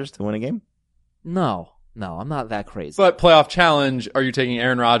Aaron Rodgers to win a game? No, I'm not that crazy. But playoff challenge, are you taking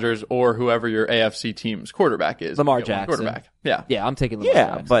Aaron Rodgers or whoever your AFC team's quarterback is? Lamar Jackson. Quarterback. Yeah. Yeah, I'm taking Lamar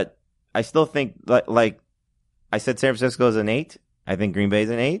Jackson. But I still think, like I said, San Francisco is an 8. I think Green Bay is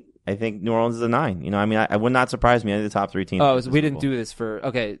an 8. I think New Orleans is a 9. You know, I mean, I would not surprise me any of the top 3 teams. Oh, so we didn't do this for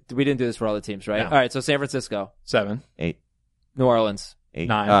all the teams, right? No. All right, so San Francisco. 7. 8. New Orleans. 8.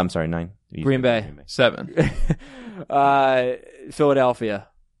 9. I'm sorry, 9. Green Bay. 7. Philadelphia.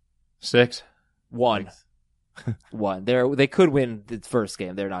 6. 1. 1. They could win the first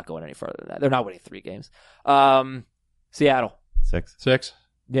game. They're not going any further than that. They're not winning 3 games. Seattle. 6. 6.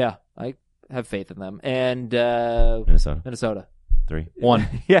 Yeah, I have faith in them. And Minnesota. 3. 1.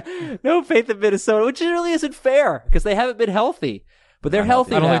 Yeah, no faith in Minnesota, which really isn't fair because they haven't been healthy. But they're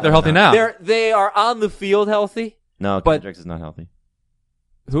healthy. I don't now. think they're healthy now. They are on the field healthy. No, but Kendricks is not healthy.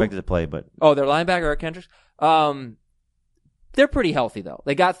 expected to play, but Oh, their linebacker, Eric Kendricks? They're pretty healthy, though.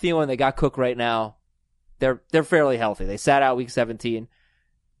 They got Thielen, they got Cook right now. They're fairly healthy. They sat out week 17.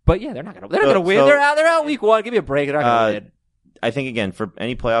 But yeah, they're not gonna win. So, they're out week 1. Give me a break. They're not gonna win. I think, again, for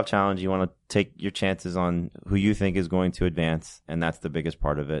any playoff challenge, you want to take your chances on who you think is going to advance, and that's the biggest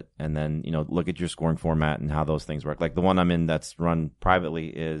part of it. And then, look at your scoring format and how those things work. Like the one I'm in that's run privately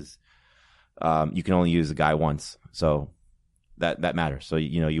is you can only use a guy once. So that matters. So,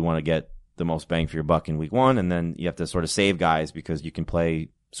 you want to get the most bang for your buck in week 1, and then you have to sort of save guys because you can play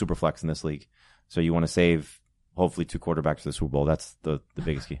super flex in this league. So you want to save hopefully 2 quarterbacks for the Super Bowl. That's the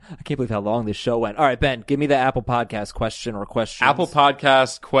biggest key. I can't believe how long this show went. All right, Ben, give me the Apple Podcast question or questions. Apple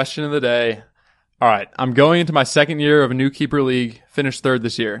Podcast question of the day. All right, I'm going into my second year of a new keeper league, finished 3rd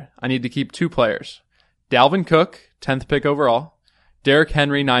this year. I need to keep 2 players. Dalvin Cook, 10th pick overall. Derrick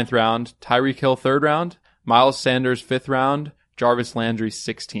Henry, 9th round. Tyreek Hill, 3rd round. Miles Sanders, 5th round. Jarvis Landry,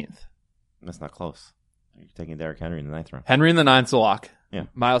 16th. That's not close. You're taking Derrick Henry in the 9th round. Henry in the 9th's a lock. Yeah.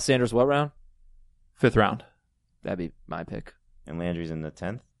 Miles Sanders, what round? 5th round. That'd be my pick. And Landry's in the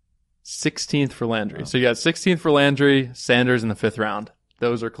 10th? 16th for Landry. Oh. So you got 16th for Landry, Sanders in the 5th round.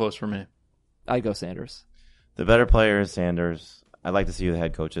 Those are close for me. I'd go Sanders. The better player is Sanders. I'd like to see who the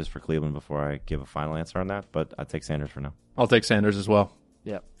head coach is for Cleveland before I give a final answer on that, but I'd take Sanders for now. I'll take Sanders as well.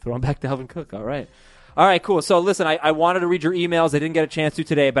 Yeah, throwing back Dalvin Cook. All right, cool. So listen, I wanted to read your emails. I didn't get a chance to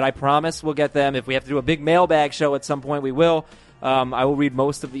today, but I promise we'll get them. If we have to do a big mailbag show at some point, we will. I will read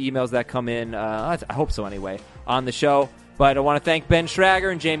most of the emails that come in, I hope so anyway, on the show. But I want to thank Ben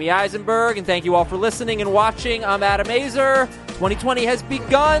Schrager and Jamie Eisenberg, and thank you all for listening and watching. I'm Adam Azer. 2020 has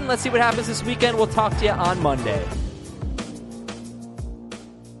begun. Let's see what happens this weekend. We'll talk to you on Monday.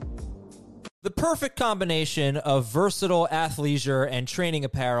 The perfect combination of versatile athleisure and training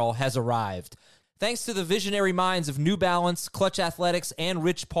apparel has arrived. Thanks to the visionary minds of New Balance, Clutch Athletics, and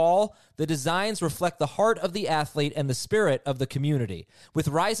Rich Paul, the designs reflect the heart of the athlete and the spirit of the community. With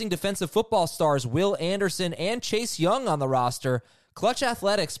rising defensive football stars Will Anderson and Chase Young on the roster, Clutch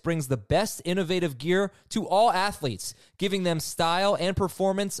Athletics brings the best innovative gear to all athletes, giving them style and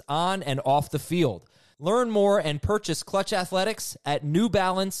performance on and off the field. Learn more and purchase Clutch Athletics at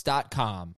newbalance.com.